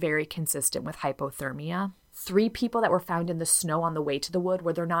deaths are very consistent with hypothermia. 3 people that were found in the snow on the way to the wood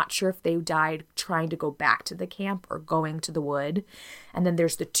where they're not sure if they died trying to go back to the camp or going to the wood. And then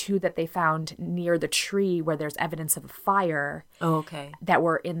there's the 2 that they found near the tree where there's evidence of a fire. Oh, okay. That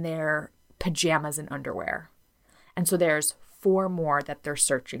were in their pajamas and underwear. And so there's 4 more that they're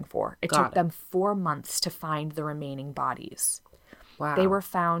searching for. It took them 4 months to find the remaining bodies. Wow. They were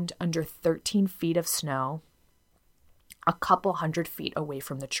found under 13 feet of snow, a couple 100 feet away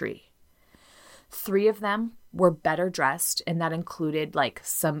from the tree. 3 of them were better dressed, and that included like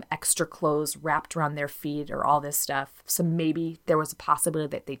some extra clothes wrapped around their feet or all this stuff. So maybe there was a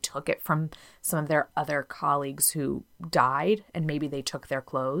possibility that they took it from some of their other colleagues who died, and maybe they took their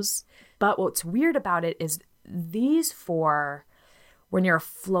clothes. But what's weird about it is these 4 were near a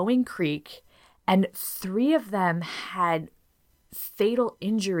flowing creek, and 3 of them had fatal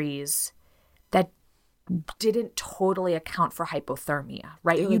injuries that didn't totally account for hypothermia,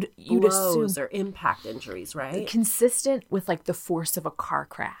 right? You'd assume or impact injuries, right? Consistent with like the force of a car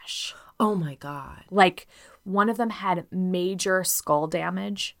crash. Oh my God. Like one of them had major skull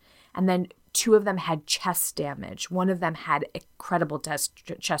damage, and then 2 of them had chest damage. One of them had incredible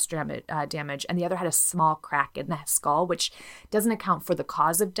chest damage, and the other had a small crack in the skull, which doesn't account for the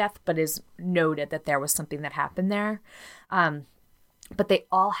cause of death, but is noted that there was something that happened there. But they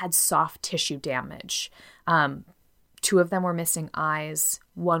all had soft tissue damage. 2 of them were missing eyes.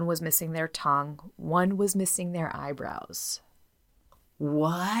 1 was missing their tongue. 1 was missing their eyebrows.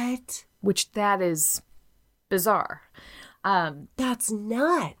 What? Which that is bizarre. That's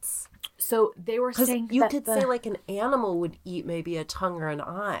nuts. So they were saying you could say like an animal would eat maybe a tongue or an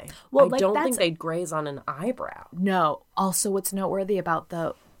eye. Well, I don't think they'd graze on an eyebrow. No. Also, what's noteworthy about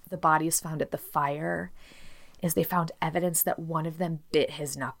the bodies found at the fire is they found evidence that one of them bit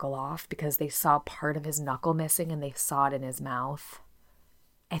his knuckle off because they saw part of his knuckle missing and they saw it in his mouth.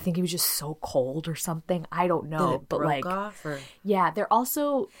 I think he was just so cold or something. I don't know. But like, off or... yeah, they're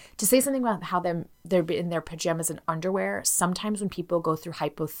also, to say something about how they're in their pajamas and underwear, sometimes when people go through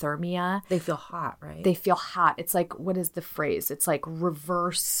hypothermia, they feel hot, right? They feel hot. It's like, what is the phrase? It's like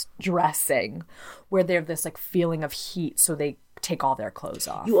reverse dressing, where they have this like feeling of heat. So they take all their clothes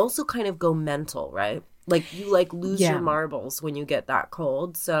off. You also kind of go mental, right? Like you like lose your marbles when you get that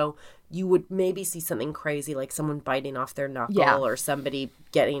cold. So you would maybe see something crazy like someone biting off their knuckle or somebody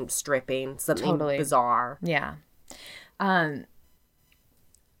stripping, something bizarre. Yeah.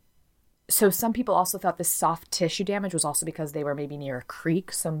 So some people also thought this soft tissue damage was also because they were maybe near a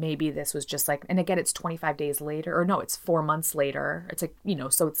creek. So maybe this was just like, and again, it's 25 days later, or no, it's 4 months later. It's like,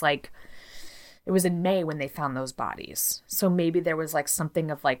 so it's like, it was in May when they found those bodies. So maybe there was like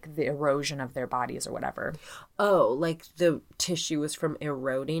something of like the erosion of their bodies or whatever. Oh, like the tissue was from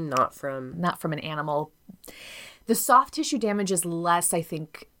eroding, not from an animal. The soft tissue damage is less, I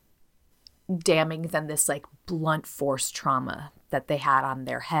think, damning than this like blunt force trauma that they had on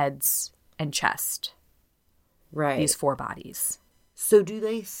their heads and chest. Right. These 4 bodies. So do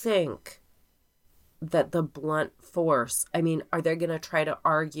they think that the blunt force, I mean, are they going to try to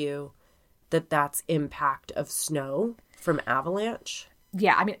argue that that's impact of snow from avalanche?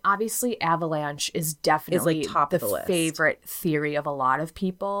 Yeah, I mean, obviously avalanche is definitely like top of the list. Favorite theory of a lot of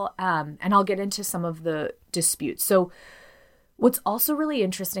people. And I'll get into some of the disputes. So what's also really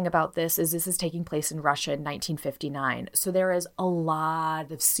interesting about this is taking place in Russia in 1959. So there is a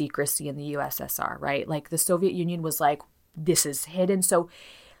lot of secrecy in the USSR, right? Like the Soviet Union was like, this is hidden. So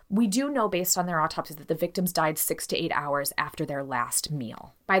we do know based on their autopsies that the victims died 6 to 8 hours after their last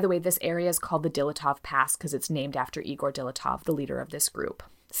meal. By the way, this area is called the Dilatov Pass because it's named after Igor Dilatov, the leader of this group.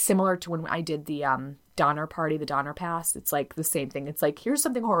 Similar to when I did the Donner Party, the Donner Pass, it's like the same thing. It's like, here's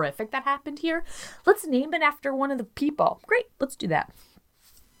something horrific that happened here. Let's name it after one of the people. Great, let's do that.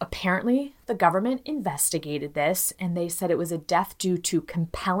 Apparently, the government investigated this and they said it was a death due to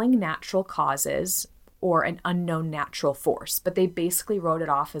compelling natural causes or an unknown natural force. But they basically wrote it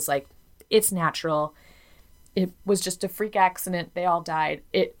off as like, it's natural. It was just a freak accident. They all died.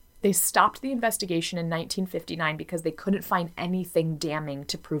 They stopped the investigation in 1959 because they couldn't find anything damning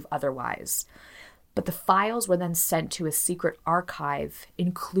to prove otherwise. But the files were then sent to a secret archive,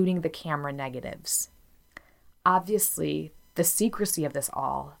 including the camera negatives. Obviously, the secrecy of this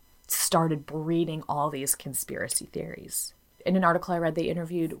all started breeding all these conspiracy theories. In an article I read, they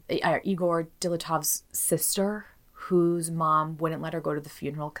interviewed Igor Dilatov's sister, whose mom wouldn't let her go to the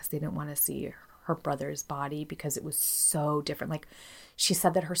funeral because they didn't want to see her brother's body because it was so different. Like, she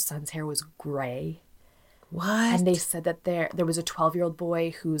said that her son's hair was gray. What? And they said that there was a 12-year-old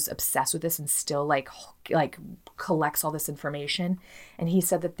boy who's obsessed with this and still like collects all this information. And he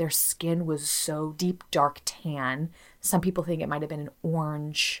said that their skin was so deep, dark tan. Some people think it might have been an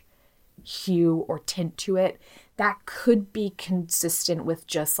orange hue or tint to it. That could be consistent with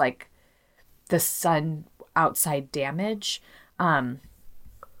just like the sun outside damage. Not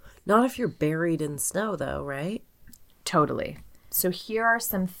if you're buried in snow though, right? Totally. So here are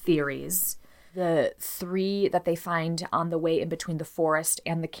some theories. The 3 that they find on the way in between the forest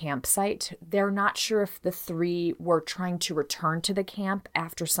and the campsite, they're not sure if the 3 were trying to return to the camp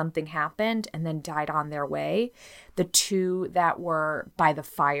after something happened and then died on their way. The 2 that were by the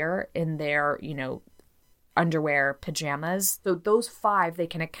fire in their, underwear, pajamas. So those 5 they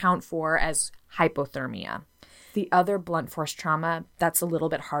can account for as hypothermia. The other blunt force trauma, that's a little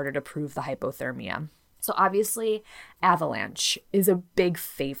bit harder to prove the hypothermia. So obviously, avalanche is a big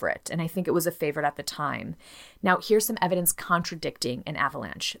favorite, and I think it was a favorite at the time. Now, here's some evidence contradicting an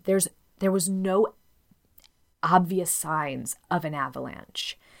avalanche. There was no obvious signs of an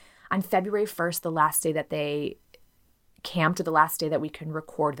avalanche. On February 1st, the last day that they camped, or the last day that we can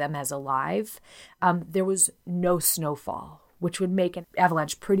record them as alive, there was no snowfall, which would make an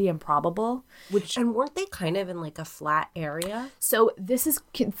avalanche pretty improbable. And weren't they kind of in like a flat area? So this is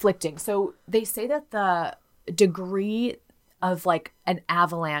conflicting. So they say that the degree of like an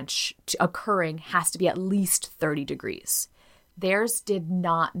avalanche occurring has to be at least 30 degrees. Theirs did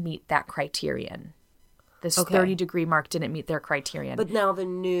not meet that criterion. This 30-degree mark didn't meet their criterion. But now the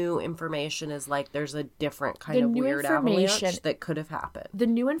new information is like there's a different kind of weird avalanche that could have happened. The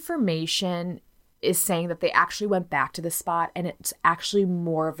new information is saying that they actually went back to the spot, and it's actually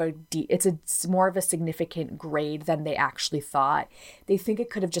more of it's more of a significant grade than they actually thought. They think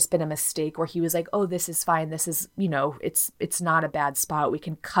it could have just been a mistake where he was like, oh, this is fine. This is, it's not a bad spot. We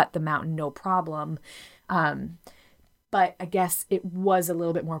can cut the mountain, no problem. But I guess it was a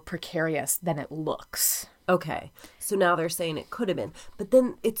little bit more precarious than it looks. Okay. So now they're saying it could have been. But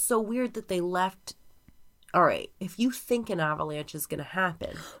then it's so weird that they left. All right, if you think an avalanche is going to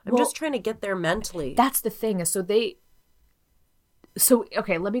happen, I'm just trying to get there mentally. That's the thing. Okay,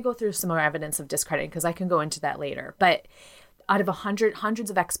 let me go through some more evidence of discrediting because I can go into that later. But out of hundreds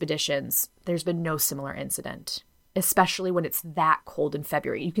of expeditions, there's been no similar incident, especially when it's that cold in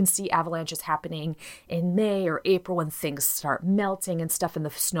February. You can see avalanches happening in May or April when things start melting and stuff and the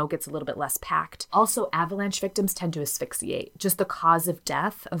snow gets a little bit less packed. Also, avalanche victims tend to asphyxiate. Just the cause of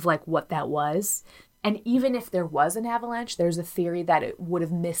death of like what that was. And even if there was an avalanche, there's a theory that it would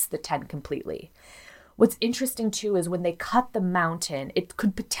have missed the tent completely. What's interesting, too, is when they cut the mountain, it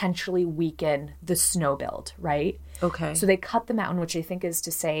could potentially weaken the snow build, right? Okay. So they cut the mountain, which I think is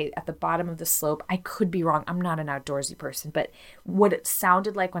to say at the bottom of the slope, I could be wrong. I'm not an outdoorsy person, but what it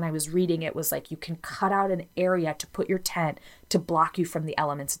sounded like when I was reading it was like you can cut out an area to put your tent to block you from the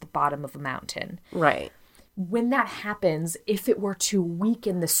elements at the bottom of a mountain. Right. When that happens, if it were to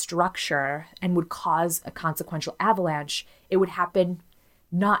weaken the structure and would cause a consequential avalanche, it would happen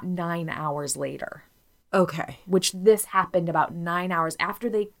not 9 hours later. Okay. Which this happened about 9 hours after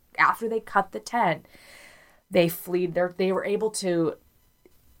they cut the tent. They fled. They were able to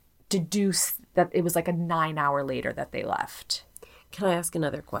deduce that it was like a 9 hour later that they left. Can I ask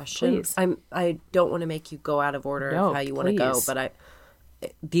another question? Please. I don't want to make you go out of order of how you want to go, but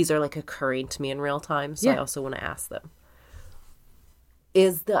these are like occurring to me in real time, so yeah. I also want to ask them.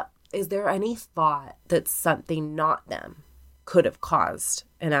 Is there any thought that something not them could have caused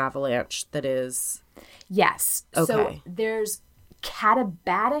an avalanche that is... Yes. Okay. So there's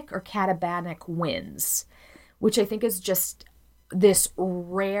katabatic or katabanic winds, which I think is just this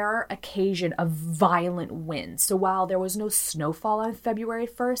rare occasion of violent wind. So while there was no snowfall on February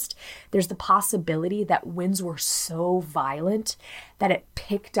 1st, there's the possibility that winds were so violent that it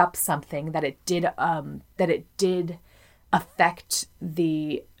picked up something, that it did affect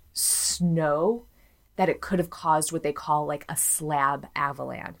the snow, that it could have caused what they call like a slab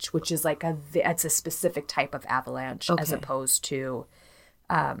avalanche, which is like it's a specific type of avalanche. Okay. as opposed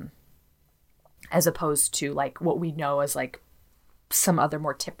to like what we know as like some other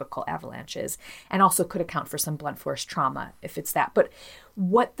more typical avalanches, and also could account for some blunt force trauma if it's that. But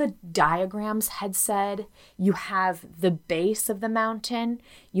what the diagrams had said, you have the base of the mountain,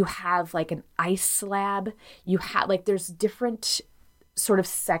 you have like an ice slab, you have like there's different sort of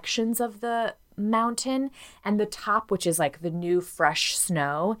sections of the mountain, and the top, which is like the new fresh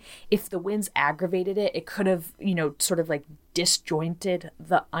snow, if the winds aggravated it, it could have, sort of like disjointed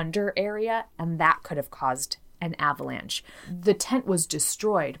the under area, and that could have caused an avalanche. The tent was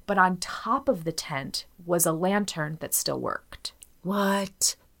destroyed, but on top of the tent was a lantern that still worked.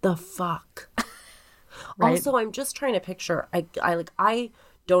 What the fuck? Right? Also, I'm just trying to picture, I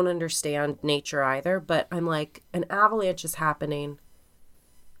don't understand nature either, but I'm like, an avalanche is happening.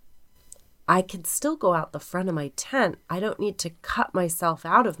 I can still go out the front of my tent. I don't need to cut myself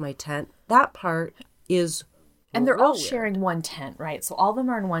out of my tent. That part is And they're all weird. sharing one tent, right? So all of them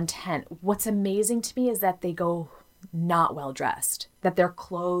are in one tent. What's amazing to me is that they go not well dressed, that their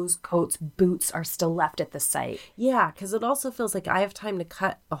clothes, coats, boots are still left at the site. Yeah, because it also feels like I have time to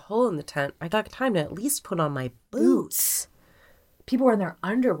cut a hole in the tent. I got time to at least put on my boots. People were in their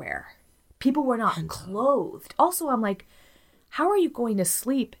underwear. People were not clothed. Also, I'm like, how are you going to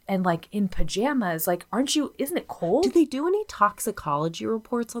sleep and like in pajamas? Like, isn't it cold? Did they do any toxicology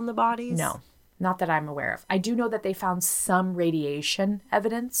reports on the bodies? No, not that I'm aware of. I do know that they found some radiation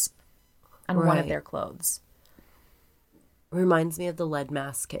evidence on one of their clothes. Reminds me of the lead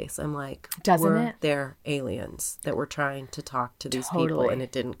mask case. I'm like, Doesn't it? They're aliens that were trying to talk to these people and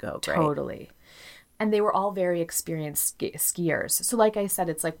it didn't go great. Totally. And they were all very experienced skiers. So like I said,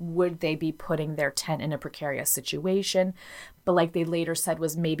 it's like, would they be putting their tent in a precarious situation? But like they later said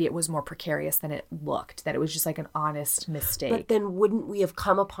was maybe it was more precarious than it looked, that it was just like an honest mistake. But then wouldn't we have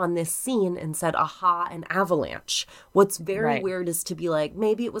come upon this scene and said, aha, an avalanche? What's very weird is to be like,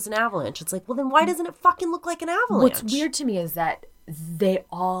 maybe it was an avalanche. It's like, well, then why doesn't it fucking look like an avalanche? What's weird to me is that they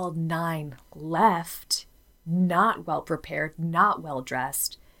all 9 left not well prepared, not well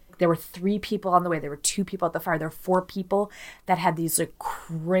dressed. There were 3 people on the way. There were 2 people at the fire. There were 4 people that had these like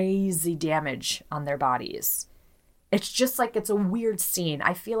crazy damage on their bodies. It's just like, it's a weird scene.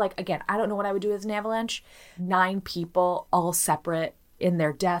 I feel like, again, I don't know what I would do as an avalanche. 9 people, all separate in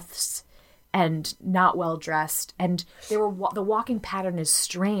their deaths and not well dressed. And they were the walking pattern is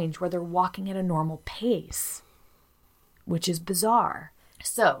strange, where they're walking at a normal pace, which is bizarre.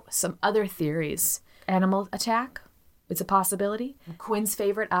 So, some other theories. Animal attack. It's a possibility. Quinn's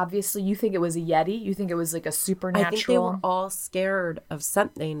favorite, obviously, you think it was a Yeti. You think it was like a supernatural. I think they were all scared of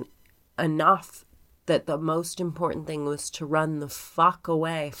something enough that the most important thing was to run the fuck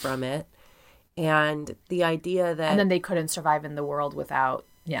away from it. And the idea that... And then they couldn't survive in the world without,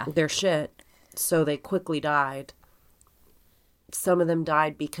 their shit. So they quickly died. Some of them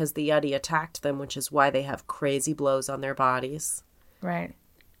died because the Yeti attacked them, which is why they have crazy blows on their bodies. Right.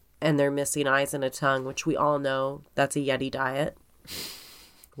 And they're missing eyes and a tongue, which we all know that's a Yeti diet.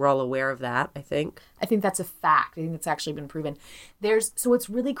 We're all aware of that, I think. I think that's a fact. I think it's actually been proven. So what's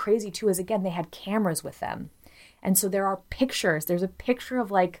really crazy, too, is, again, they had cameras with them. And so there are pictures. There's a picture of,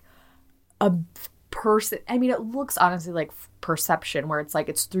 like, a person. I mean, it looks, honestly, like Perception, where it's, like,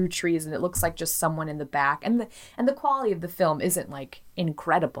 it's through trees, and it looks like just someone in the back. And the quality of the film isn't, like,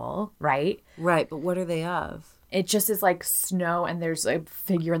 incredible, right? Right, but what are they of? It just is like snow, and there's a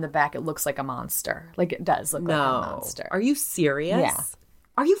figure in the back. It looks like a monster. Like, it does look like a monster. Are you serious? Yeah.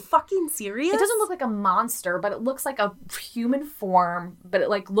 Are you fucking serious? It doesn't look like a monster, but it looks like a human form, but it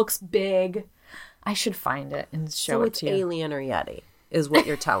like looks big. I should find it and show it to you. So it's alien or Yeti is what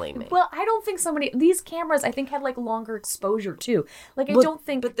you're telling me. Well, I don't think these cameras, I think, had like longer exposure too. Like, I don't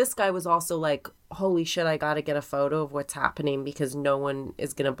think. But this guy was also like, holy shit, I got to get a photo of what's happening because no one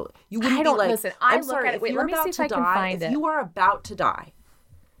is going to. You wouldn't be like, listen, I'm sorry, at it. Wait, let me see if I can find it. If you are about to die,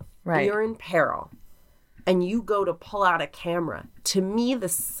 right, you're in peril, and you go to pull out a camera, to me, the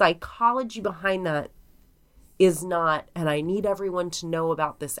psychology behind that is not, and I need everyone to know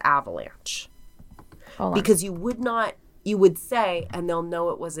about this avalanche. Because you would say, and they'll know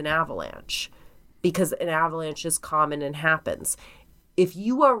it was an avalanche, because an avalanche is common and happens. If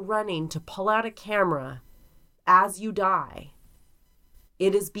you are running to pull out a camera as you die,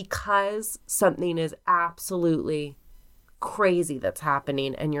 it is because something is absolutely crazy that's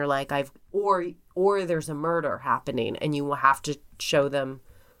happening, and you're like, or there's a murder happening, and you will have to show them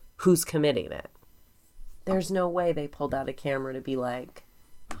who's committing it. There's no way they pulled out a camera to be like,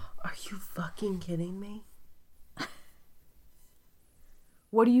 are you fucking kidding me?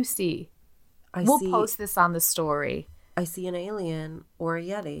 What do you see? We'll post this on the story. I see an alien or a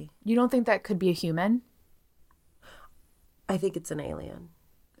Yeti. You don't think that could be a human? I think it's an alien.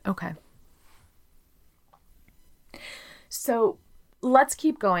 Okay. So let's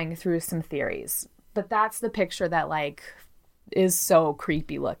keep going through some theories. But that's the picture that, like, is so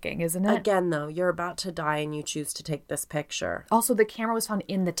creepy looking, isn't it? Again, though, you're about to die and you choose to take this picture. Also, the camera was found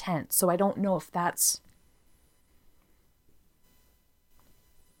in the tent, so I don't know if that's...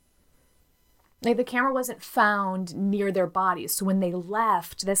 Like, the camera wasn't found near their bodies, so when they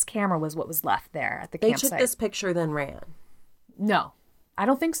left, this camera was what was left there at the campsite. They took this picture, then ran. No, I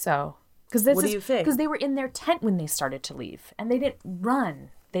don't think so. What do you think? Because they were in their tent when they started to leave, and they didn't run.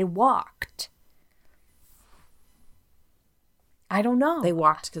 They walked. I don't know. They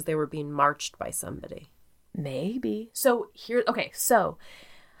walked because they were being marched by somebody. Maybe. So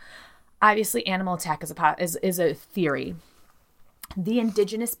obviously animal attack is a theory. The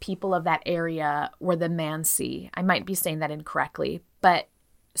indigenous people of that area were the Mansi. I might be saying that incorrectly, but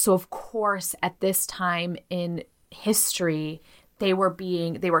so of course at this time in history, they were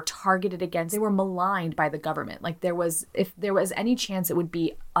targeted against, they were maligned by the government. Like if there was any chance it would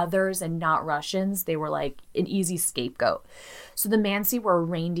be others and not Russians, they were like an easy scapegoat. So the Mansi were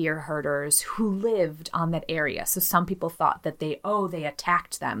reindeer herders who lived on that area. So some people thought that they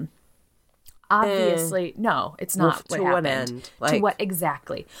attacked them. Obviously, no, it's not what happened. What end? To what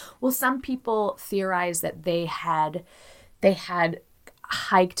exactly? Well, some people theorize that they had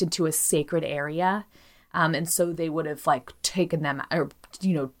hiked into a sacred area, and so they would have like taken them or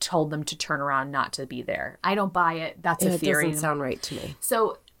told them to turn around, not to be there. I don't buy it. That's a theory. It doesn't sound right to me.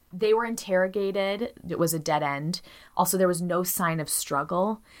 So they were interrogated. It was a dead end. Also, there was no sign of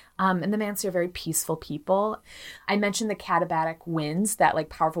struggle. And the Mansi are very peaceful people. I mentioned the katabatic winds, that like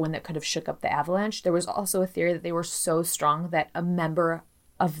powerful wind that could have shook up the avalanche. There was also a theory that they were so strong that a member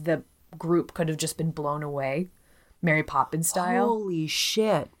of the group could have just been blown away, Mary Poppins style. Holy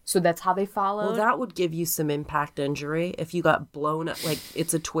shit. So that's how they followed. Well, that would give you some impact injury if you got blown up, like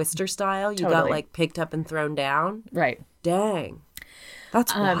it's a Twister style. You Totally. Got like picked up and thrown down. Right. Dang.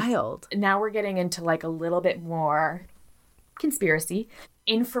 That's wild. Now we're getting into like a little bit more conspiracy.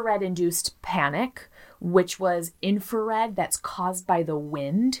 Infrared-induced panic, which was infrared that's caused by the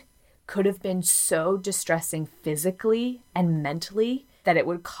wind, could have been so distressing physically and mentally that it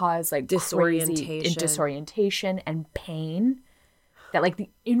would cause like disorientation and pain. That like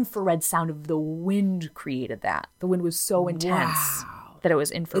the infrared sound of the wind created that. The wind was so intense that it was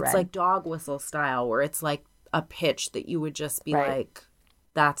infrared. It's like dog whistle style, where it's like a pitch that you would just be like,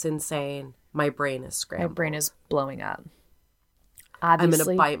 that's insane. My brain is scrambled. My brain is blowing up. Obviously, I'm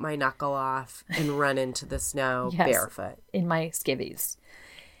going to bite my knuckle off and run into the snow barefoot. In my skivvies.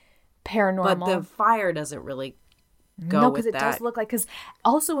 Paranormal. But the fire doesn't really go with that. No, because it does look like, because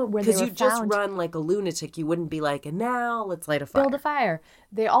also where they were found. Because you just run like a lunatic. You wouldn't be like, and now let's light a fire. Build a fire.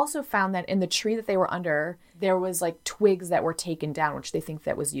 They also found that in the tree that they were under, there was like twigs that were taken down, which they think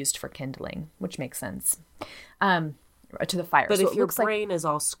that was used for kindling, which makes sense. To the fire. But so if your brain is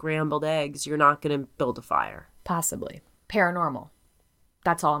all scrambled eggs, you're not going to build a fire. Possibly. Paranormal.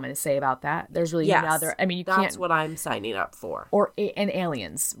 That's all I'm going to say about that. There's really no other. I mean, you can't. That's what I'm signing up for. And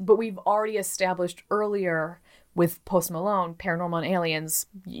aliens. But we've already established earlier with Post Malone, paranormal and aliens.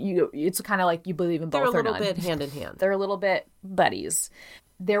 It's kind of like you believe in both or none. They're a little bit hand in hand. They're a little bit buddies.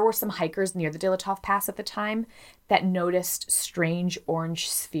 There were some hikers near the De La Toff Pass at the time that noticed strange orange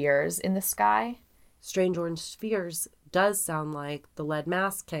spheres in the sky. Strange orange spheres does sound like the lead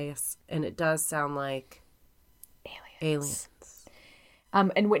mask case, and it does sound like aliens.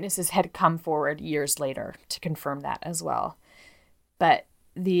 And witnesses had come forward years later to confirm that as well. But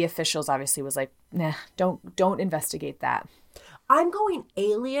the officials obviously was like, nah, don't investigate that. I'm going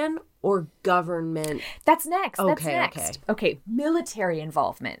alien or government. That's next. Okay. Military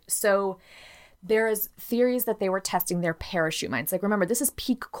involvement. So there's theories that they were testing their parachute mines. Like, remember, this is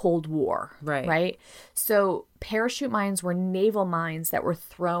peak Cold War, right? So parachute mines were naval mines that were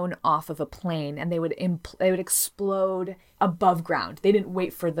thrown off of a plane, and they would explode above ground. They didn't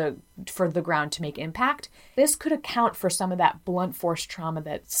wait for the ground to make impact. This could account for some of that blunt force trauma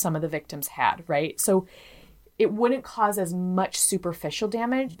that some of the victims had, right? So it wouldn't cause as much superficial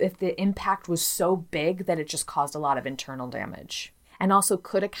damage if the impact was so big that it just caused a lot of internal damage. And also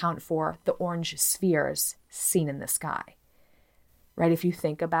could account for the orange spheres seen in the sky, right? If you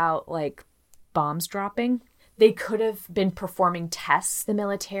think about like bombs dropping, they could have been performing tests, the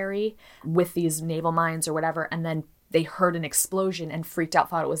military, with these naval mines or whatever, and then they heard an explosion and freaked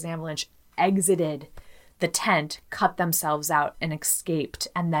out, thought it was an avalanche, exited the tent, cut themselves out and escaped,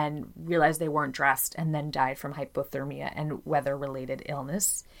 and then realized they weren't dressed and then died from hypothermia and weather-related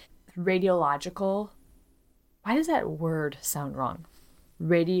illness. Radiological. Why does that word sound wrong?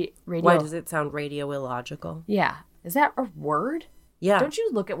 Radio. Why does it sound radio illogical? Yeah. Is that a word? Yeah. Don't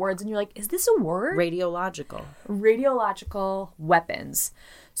you look at words and you're like, is this a word? Radiological. Radiological weapons.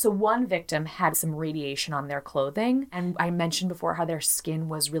 So one victim had some radiation on their clothing. And I mentioned before how their skin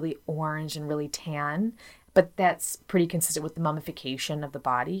was really orange and really tan. But that's pretty consistent with the mummification of the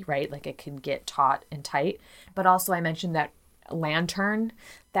body, right? Like it can get taut and tight. But also I mentioned that lantern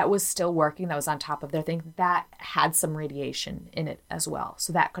that was still working, that was on top of their thing, that had some radiation in it as well.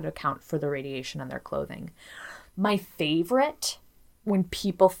 So that could account for the radiation on their clothing. My favorite, when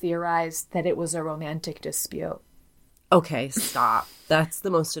people theorized that it was a romantic dispute. Okay, stop. That's the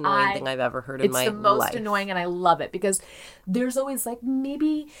most annoying thing I've ever heard in my life. It's the most annoying, and I love it because there's always like,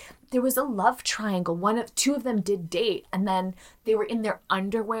 maybe there was a love triangle. Two of them did date, and then they were in their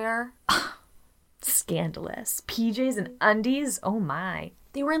underwear. Scandalous. PJs and undies. Oh my.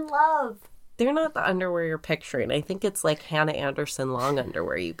 They were in love. They're not the underwear you're picturing. I think it's like Hannah Anderson long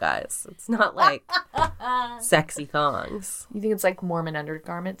underwear, you guys. It's not like sexy thongs. You think it's like Mormon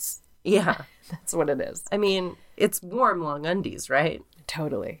undergarments? Yeah. That's what it is. I mean, it's warm long undies, right?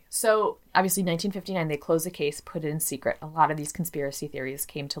 Totally. So, obviously, 1959, they closed the case, put it in secret. A lot of these conspiracy theories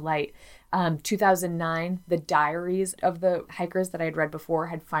came to light. 2009, the diaries of the hikers that I had read before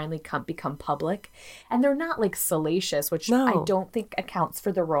had finally become public. And they're not, like, salacious, which I don't think accounts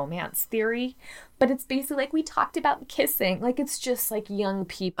for the romance theory. But it's basically like, we talked about kissing. Like, it's just, like, young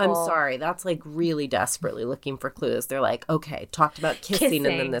people. I'm sorry. That's, like, really desperately looking for clues. They're like, okay, talked about kissing.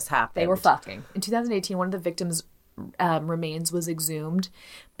 And then this happened. They were fucking. In 2018, one of the victims' remains was exhumed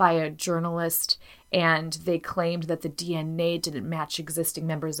by a journalist, and they claimed that the DNA didn't match existing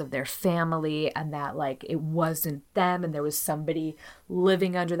members of their family, and that like it wasn't them, and there was somebody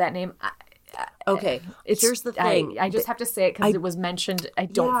living under that name. Okay, here's the thing. I just have to say it because it was mentioned. I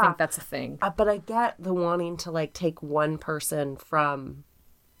don't think that's a thing. But I get the wanting to like take one person from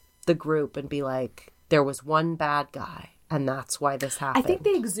the group and be like, there was one bad guy. And that's why this happened. I think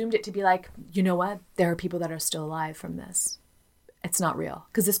they exhumed it to be like, you know what? There are people that are still alive from this. It's not real.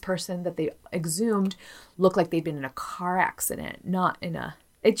 Because this person that they exhumed looked like they'd been in a car accident, not in a...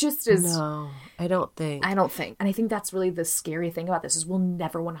 It just is... No, I don't think. And I think that's really the scary thing about this is we'll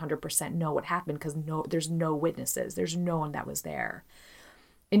never 100% know what happened because there's no witnesses. There's no one that was there.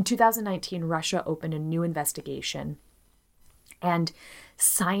 In 2019, Russia opened a new investigation. And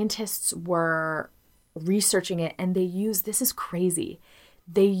scientists were researching it, and this is crazy,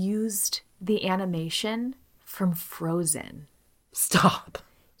 they used the animation from Frozen. Stop.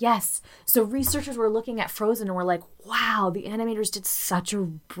 Yes. So researchers were looking at Frozen and were like, wow, the animators did such a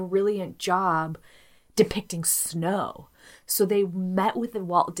brilliant job depicting snow. So they met with the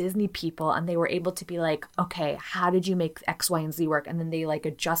Walt Disney people, and they were able to be like, okay, how did you make X, Y, and Z work? And then they like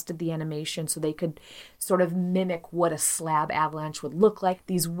adjusted the animation so they could sort of mimic what a slab avalanche would look like,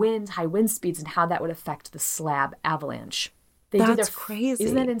 these high wind speeds, and how that would affect the slab avalanche. That's crazy.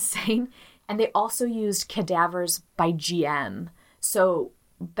 Isn't that insane? And they also used cadavers by GM. So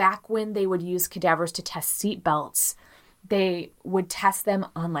back when they would use cadavers to test seat belts, they would test them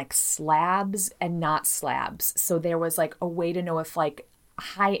on like slabs and not slabs. So there was like a way to know if like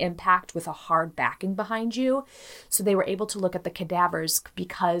high impact with a hard backing behind you. So they were able to look at the cadavers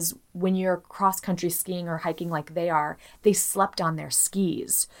because when you're cross-country skiing or hiking like they are, they slept on their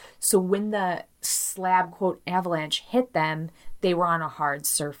skis. So when the slab, quote, avalanche hit them, they were on a hard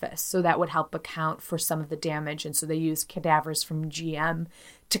surface. So that would help account for some of the damage. And so they used cadavers from GM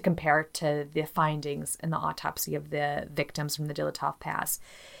to compare to the findings in the autopsy of the victims from the Dilatov Pass.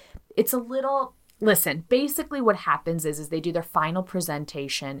 It's a little... Listen, basically what happens is they do their final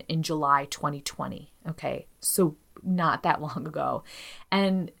presentation in July 2020. Okay, so not that long ago.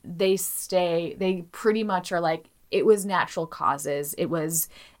 And they pretty much are like, it was natural causes. It was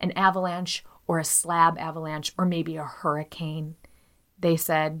an avalanche or a slab avalanche or maybe a hurricane. They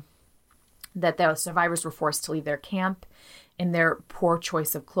said that the survivors were forced to leave their camp in their poor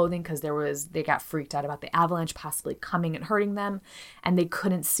choice of clothing because they got freaked out about the avalanche possibly coming and hurting them, and they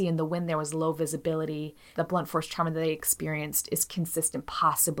couldn't see in the wind. There was low visibility. The blunt force trauma that they experienced is consistent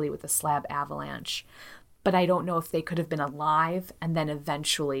possibly with a slab avalanche. But I don't know if they could have been alive and then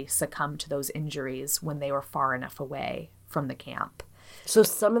eventually succumb to those injuries when they were far enough away from the camp. So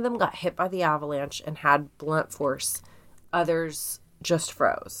some of them got hit by the avalanche and had blunt force. Others just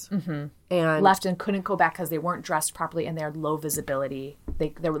froze. Mm-hmm. And left and couldn't go back because they weren't dressed properly and they had low visibility.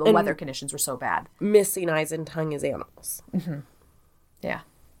 The weather conditions were so bad. Missing eyes and tongue as animals. Mm-hmm. Yeah.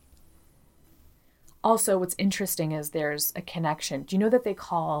 Also, what's interesting is there's a connection. Do you know that they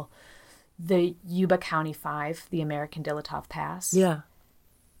call the Yuba County 5 the American Dilatov Pass? Yeah.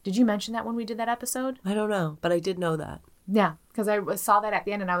 Did you mention that when we did that episode? I don't know, but I did know that. Yeah, because I saw that at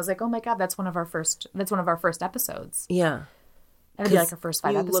the end and I was like, oh my God, that's one of our first episodes. Yeah. That'd be like our first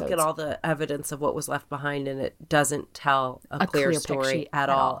 5 episodes. You look at all the evidence of what was left behind and it doesn't tell a clear story at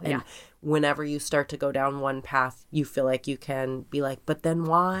all. And whenever you start to go down one path, you feel like you can be like, but then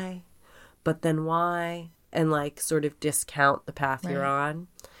why? But then why? And like sort of discount the path you're on,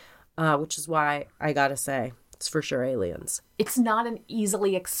 which is why I gotta say, it's for sure aliens. It's not an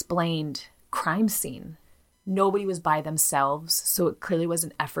easily explained crime scene. Nobody was by themselves, so it clearly was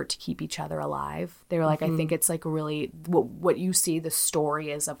an effort to keep each other alive. They were like, I think it's like really what you see the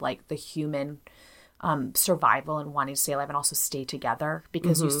story is of like the human survival and wanting to stay alive and also stay together,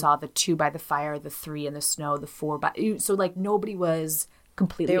 because you saw the 2 by the fire, the 3 in the snow, the 4 by, so like nobody was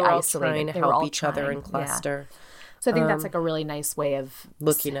completely isolated. They Trying to help each other and cluster. Yeah. So I think that's like a really nice way of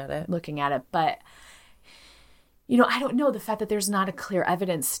looking at it. But, you know, I don't know, the fact that there's not a clear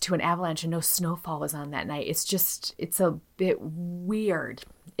evidence to an avalanche and no snowfall was on that night. It's a bit weird.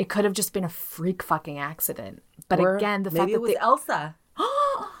 It could have just been a freak fucking accident. But again, the fact that it was Elsa.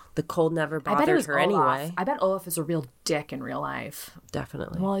 The cold never bothered her anyway. I bet Olaf is a real dick in real life.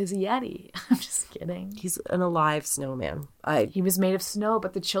 Definitely. Well, he's a Yeti. I'm just kidding. He's an alive snowman. He was made of snow,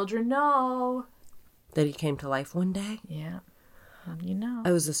 but the children know that he came to life one day. Yeah. You know.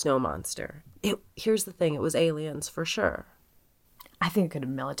 I was a snow monster. Here's the thing. It was aliens for sure. I think it could have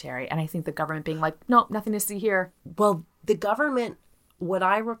been military. And I think the government being like, nope, nothing to see here. Well, the government... What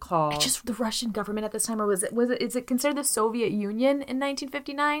I recall... Just the Russian government at this time, or is it considered the Soviet Union in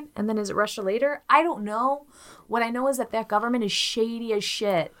 1959? And then is it Russia later? I don't know. What I know is that government is shady as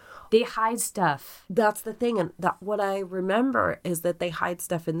shit. They hide stuff. That's the thing. And what I remember is that they hide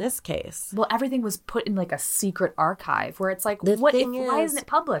stuff in this case. Well, everything was put in like a secret archive where it's like, why isn't it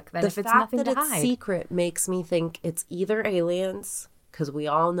public then if it's nothing to hide? The fact that it's secret makes me think it's either aliens, because we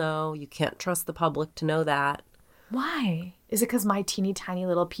all know you can't trust the public to know that. Why? Is it because my teeny tiny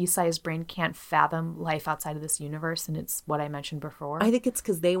little pea-sized brain can't fathom life outside of this universe and it's what I mentioned before? I think it's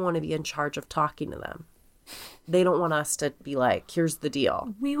because they want to be in charge of talking to them. They don't want us to be like, here's the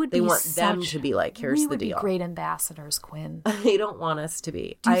deal. They want them to be like, here's the deal. We would be great ambassadors, Quinn. They don't want us to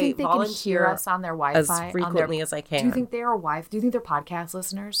be. Do you think they can hear us on their Wi-Fi? As frequently as I can. Do you think they are Do you think they're podcast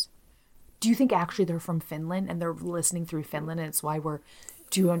listeners? Do you think actually they're from Finland and they're listening through Finland and it's why we're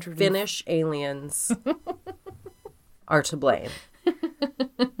 200... Finnish aliens... are to blame.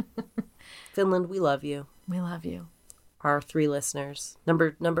 Finland, we love you. We love you. Our 3 listeners.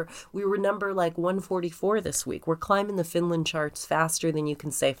 We were number like 144 this week. We're climbing the Finland charts faster than you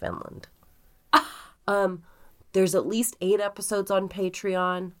can say Finland. There's at least 8 episodes on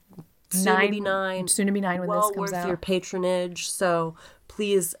Patreon. Soon to be 9. Soon to be 9 when this comes out. Well worth your patronage. So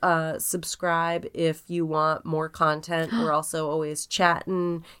please subscribe if you want more content. We're also always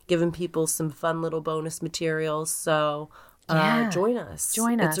chatting, giving people some fun little bonus materials. So join us.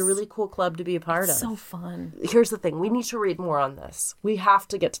 It's a really cool club to be a part of. So fun. Here's the thing. We need to read more on this. We have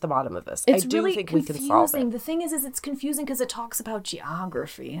to get to the bottom of this. I do really think we can solve it. The thing is it's confusing because it talks about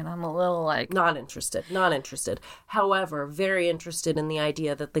geography and I'm a little like... Not interested. However, very interested in the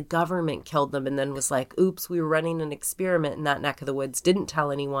idea that the government killed them and then was like, oops, we were running an experiment in that neck of the woods. Didn't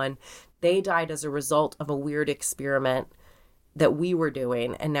tell anyone. They died as a result of a weird experiment that we were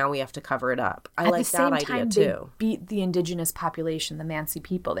doing, and now we have to cover it up. I like that idea, too. At the same time, they beat the indigenous population, the Mansi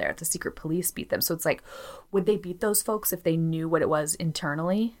people there. The secret police beat them. So it's like, would they beat those folks if they knew what it was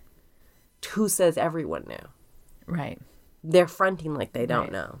internally? Who says everyone knew? Right. They're fronting like they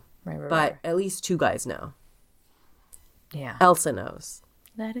don't know. But at least 2 guys know. Yeah. Elsa knows.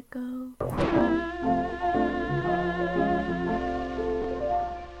 Let it go.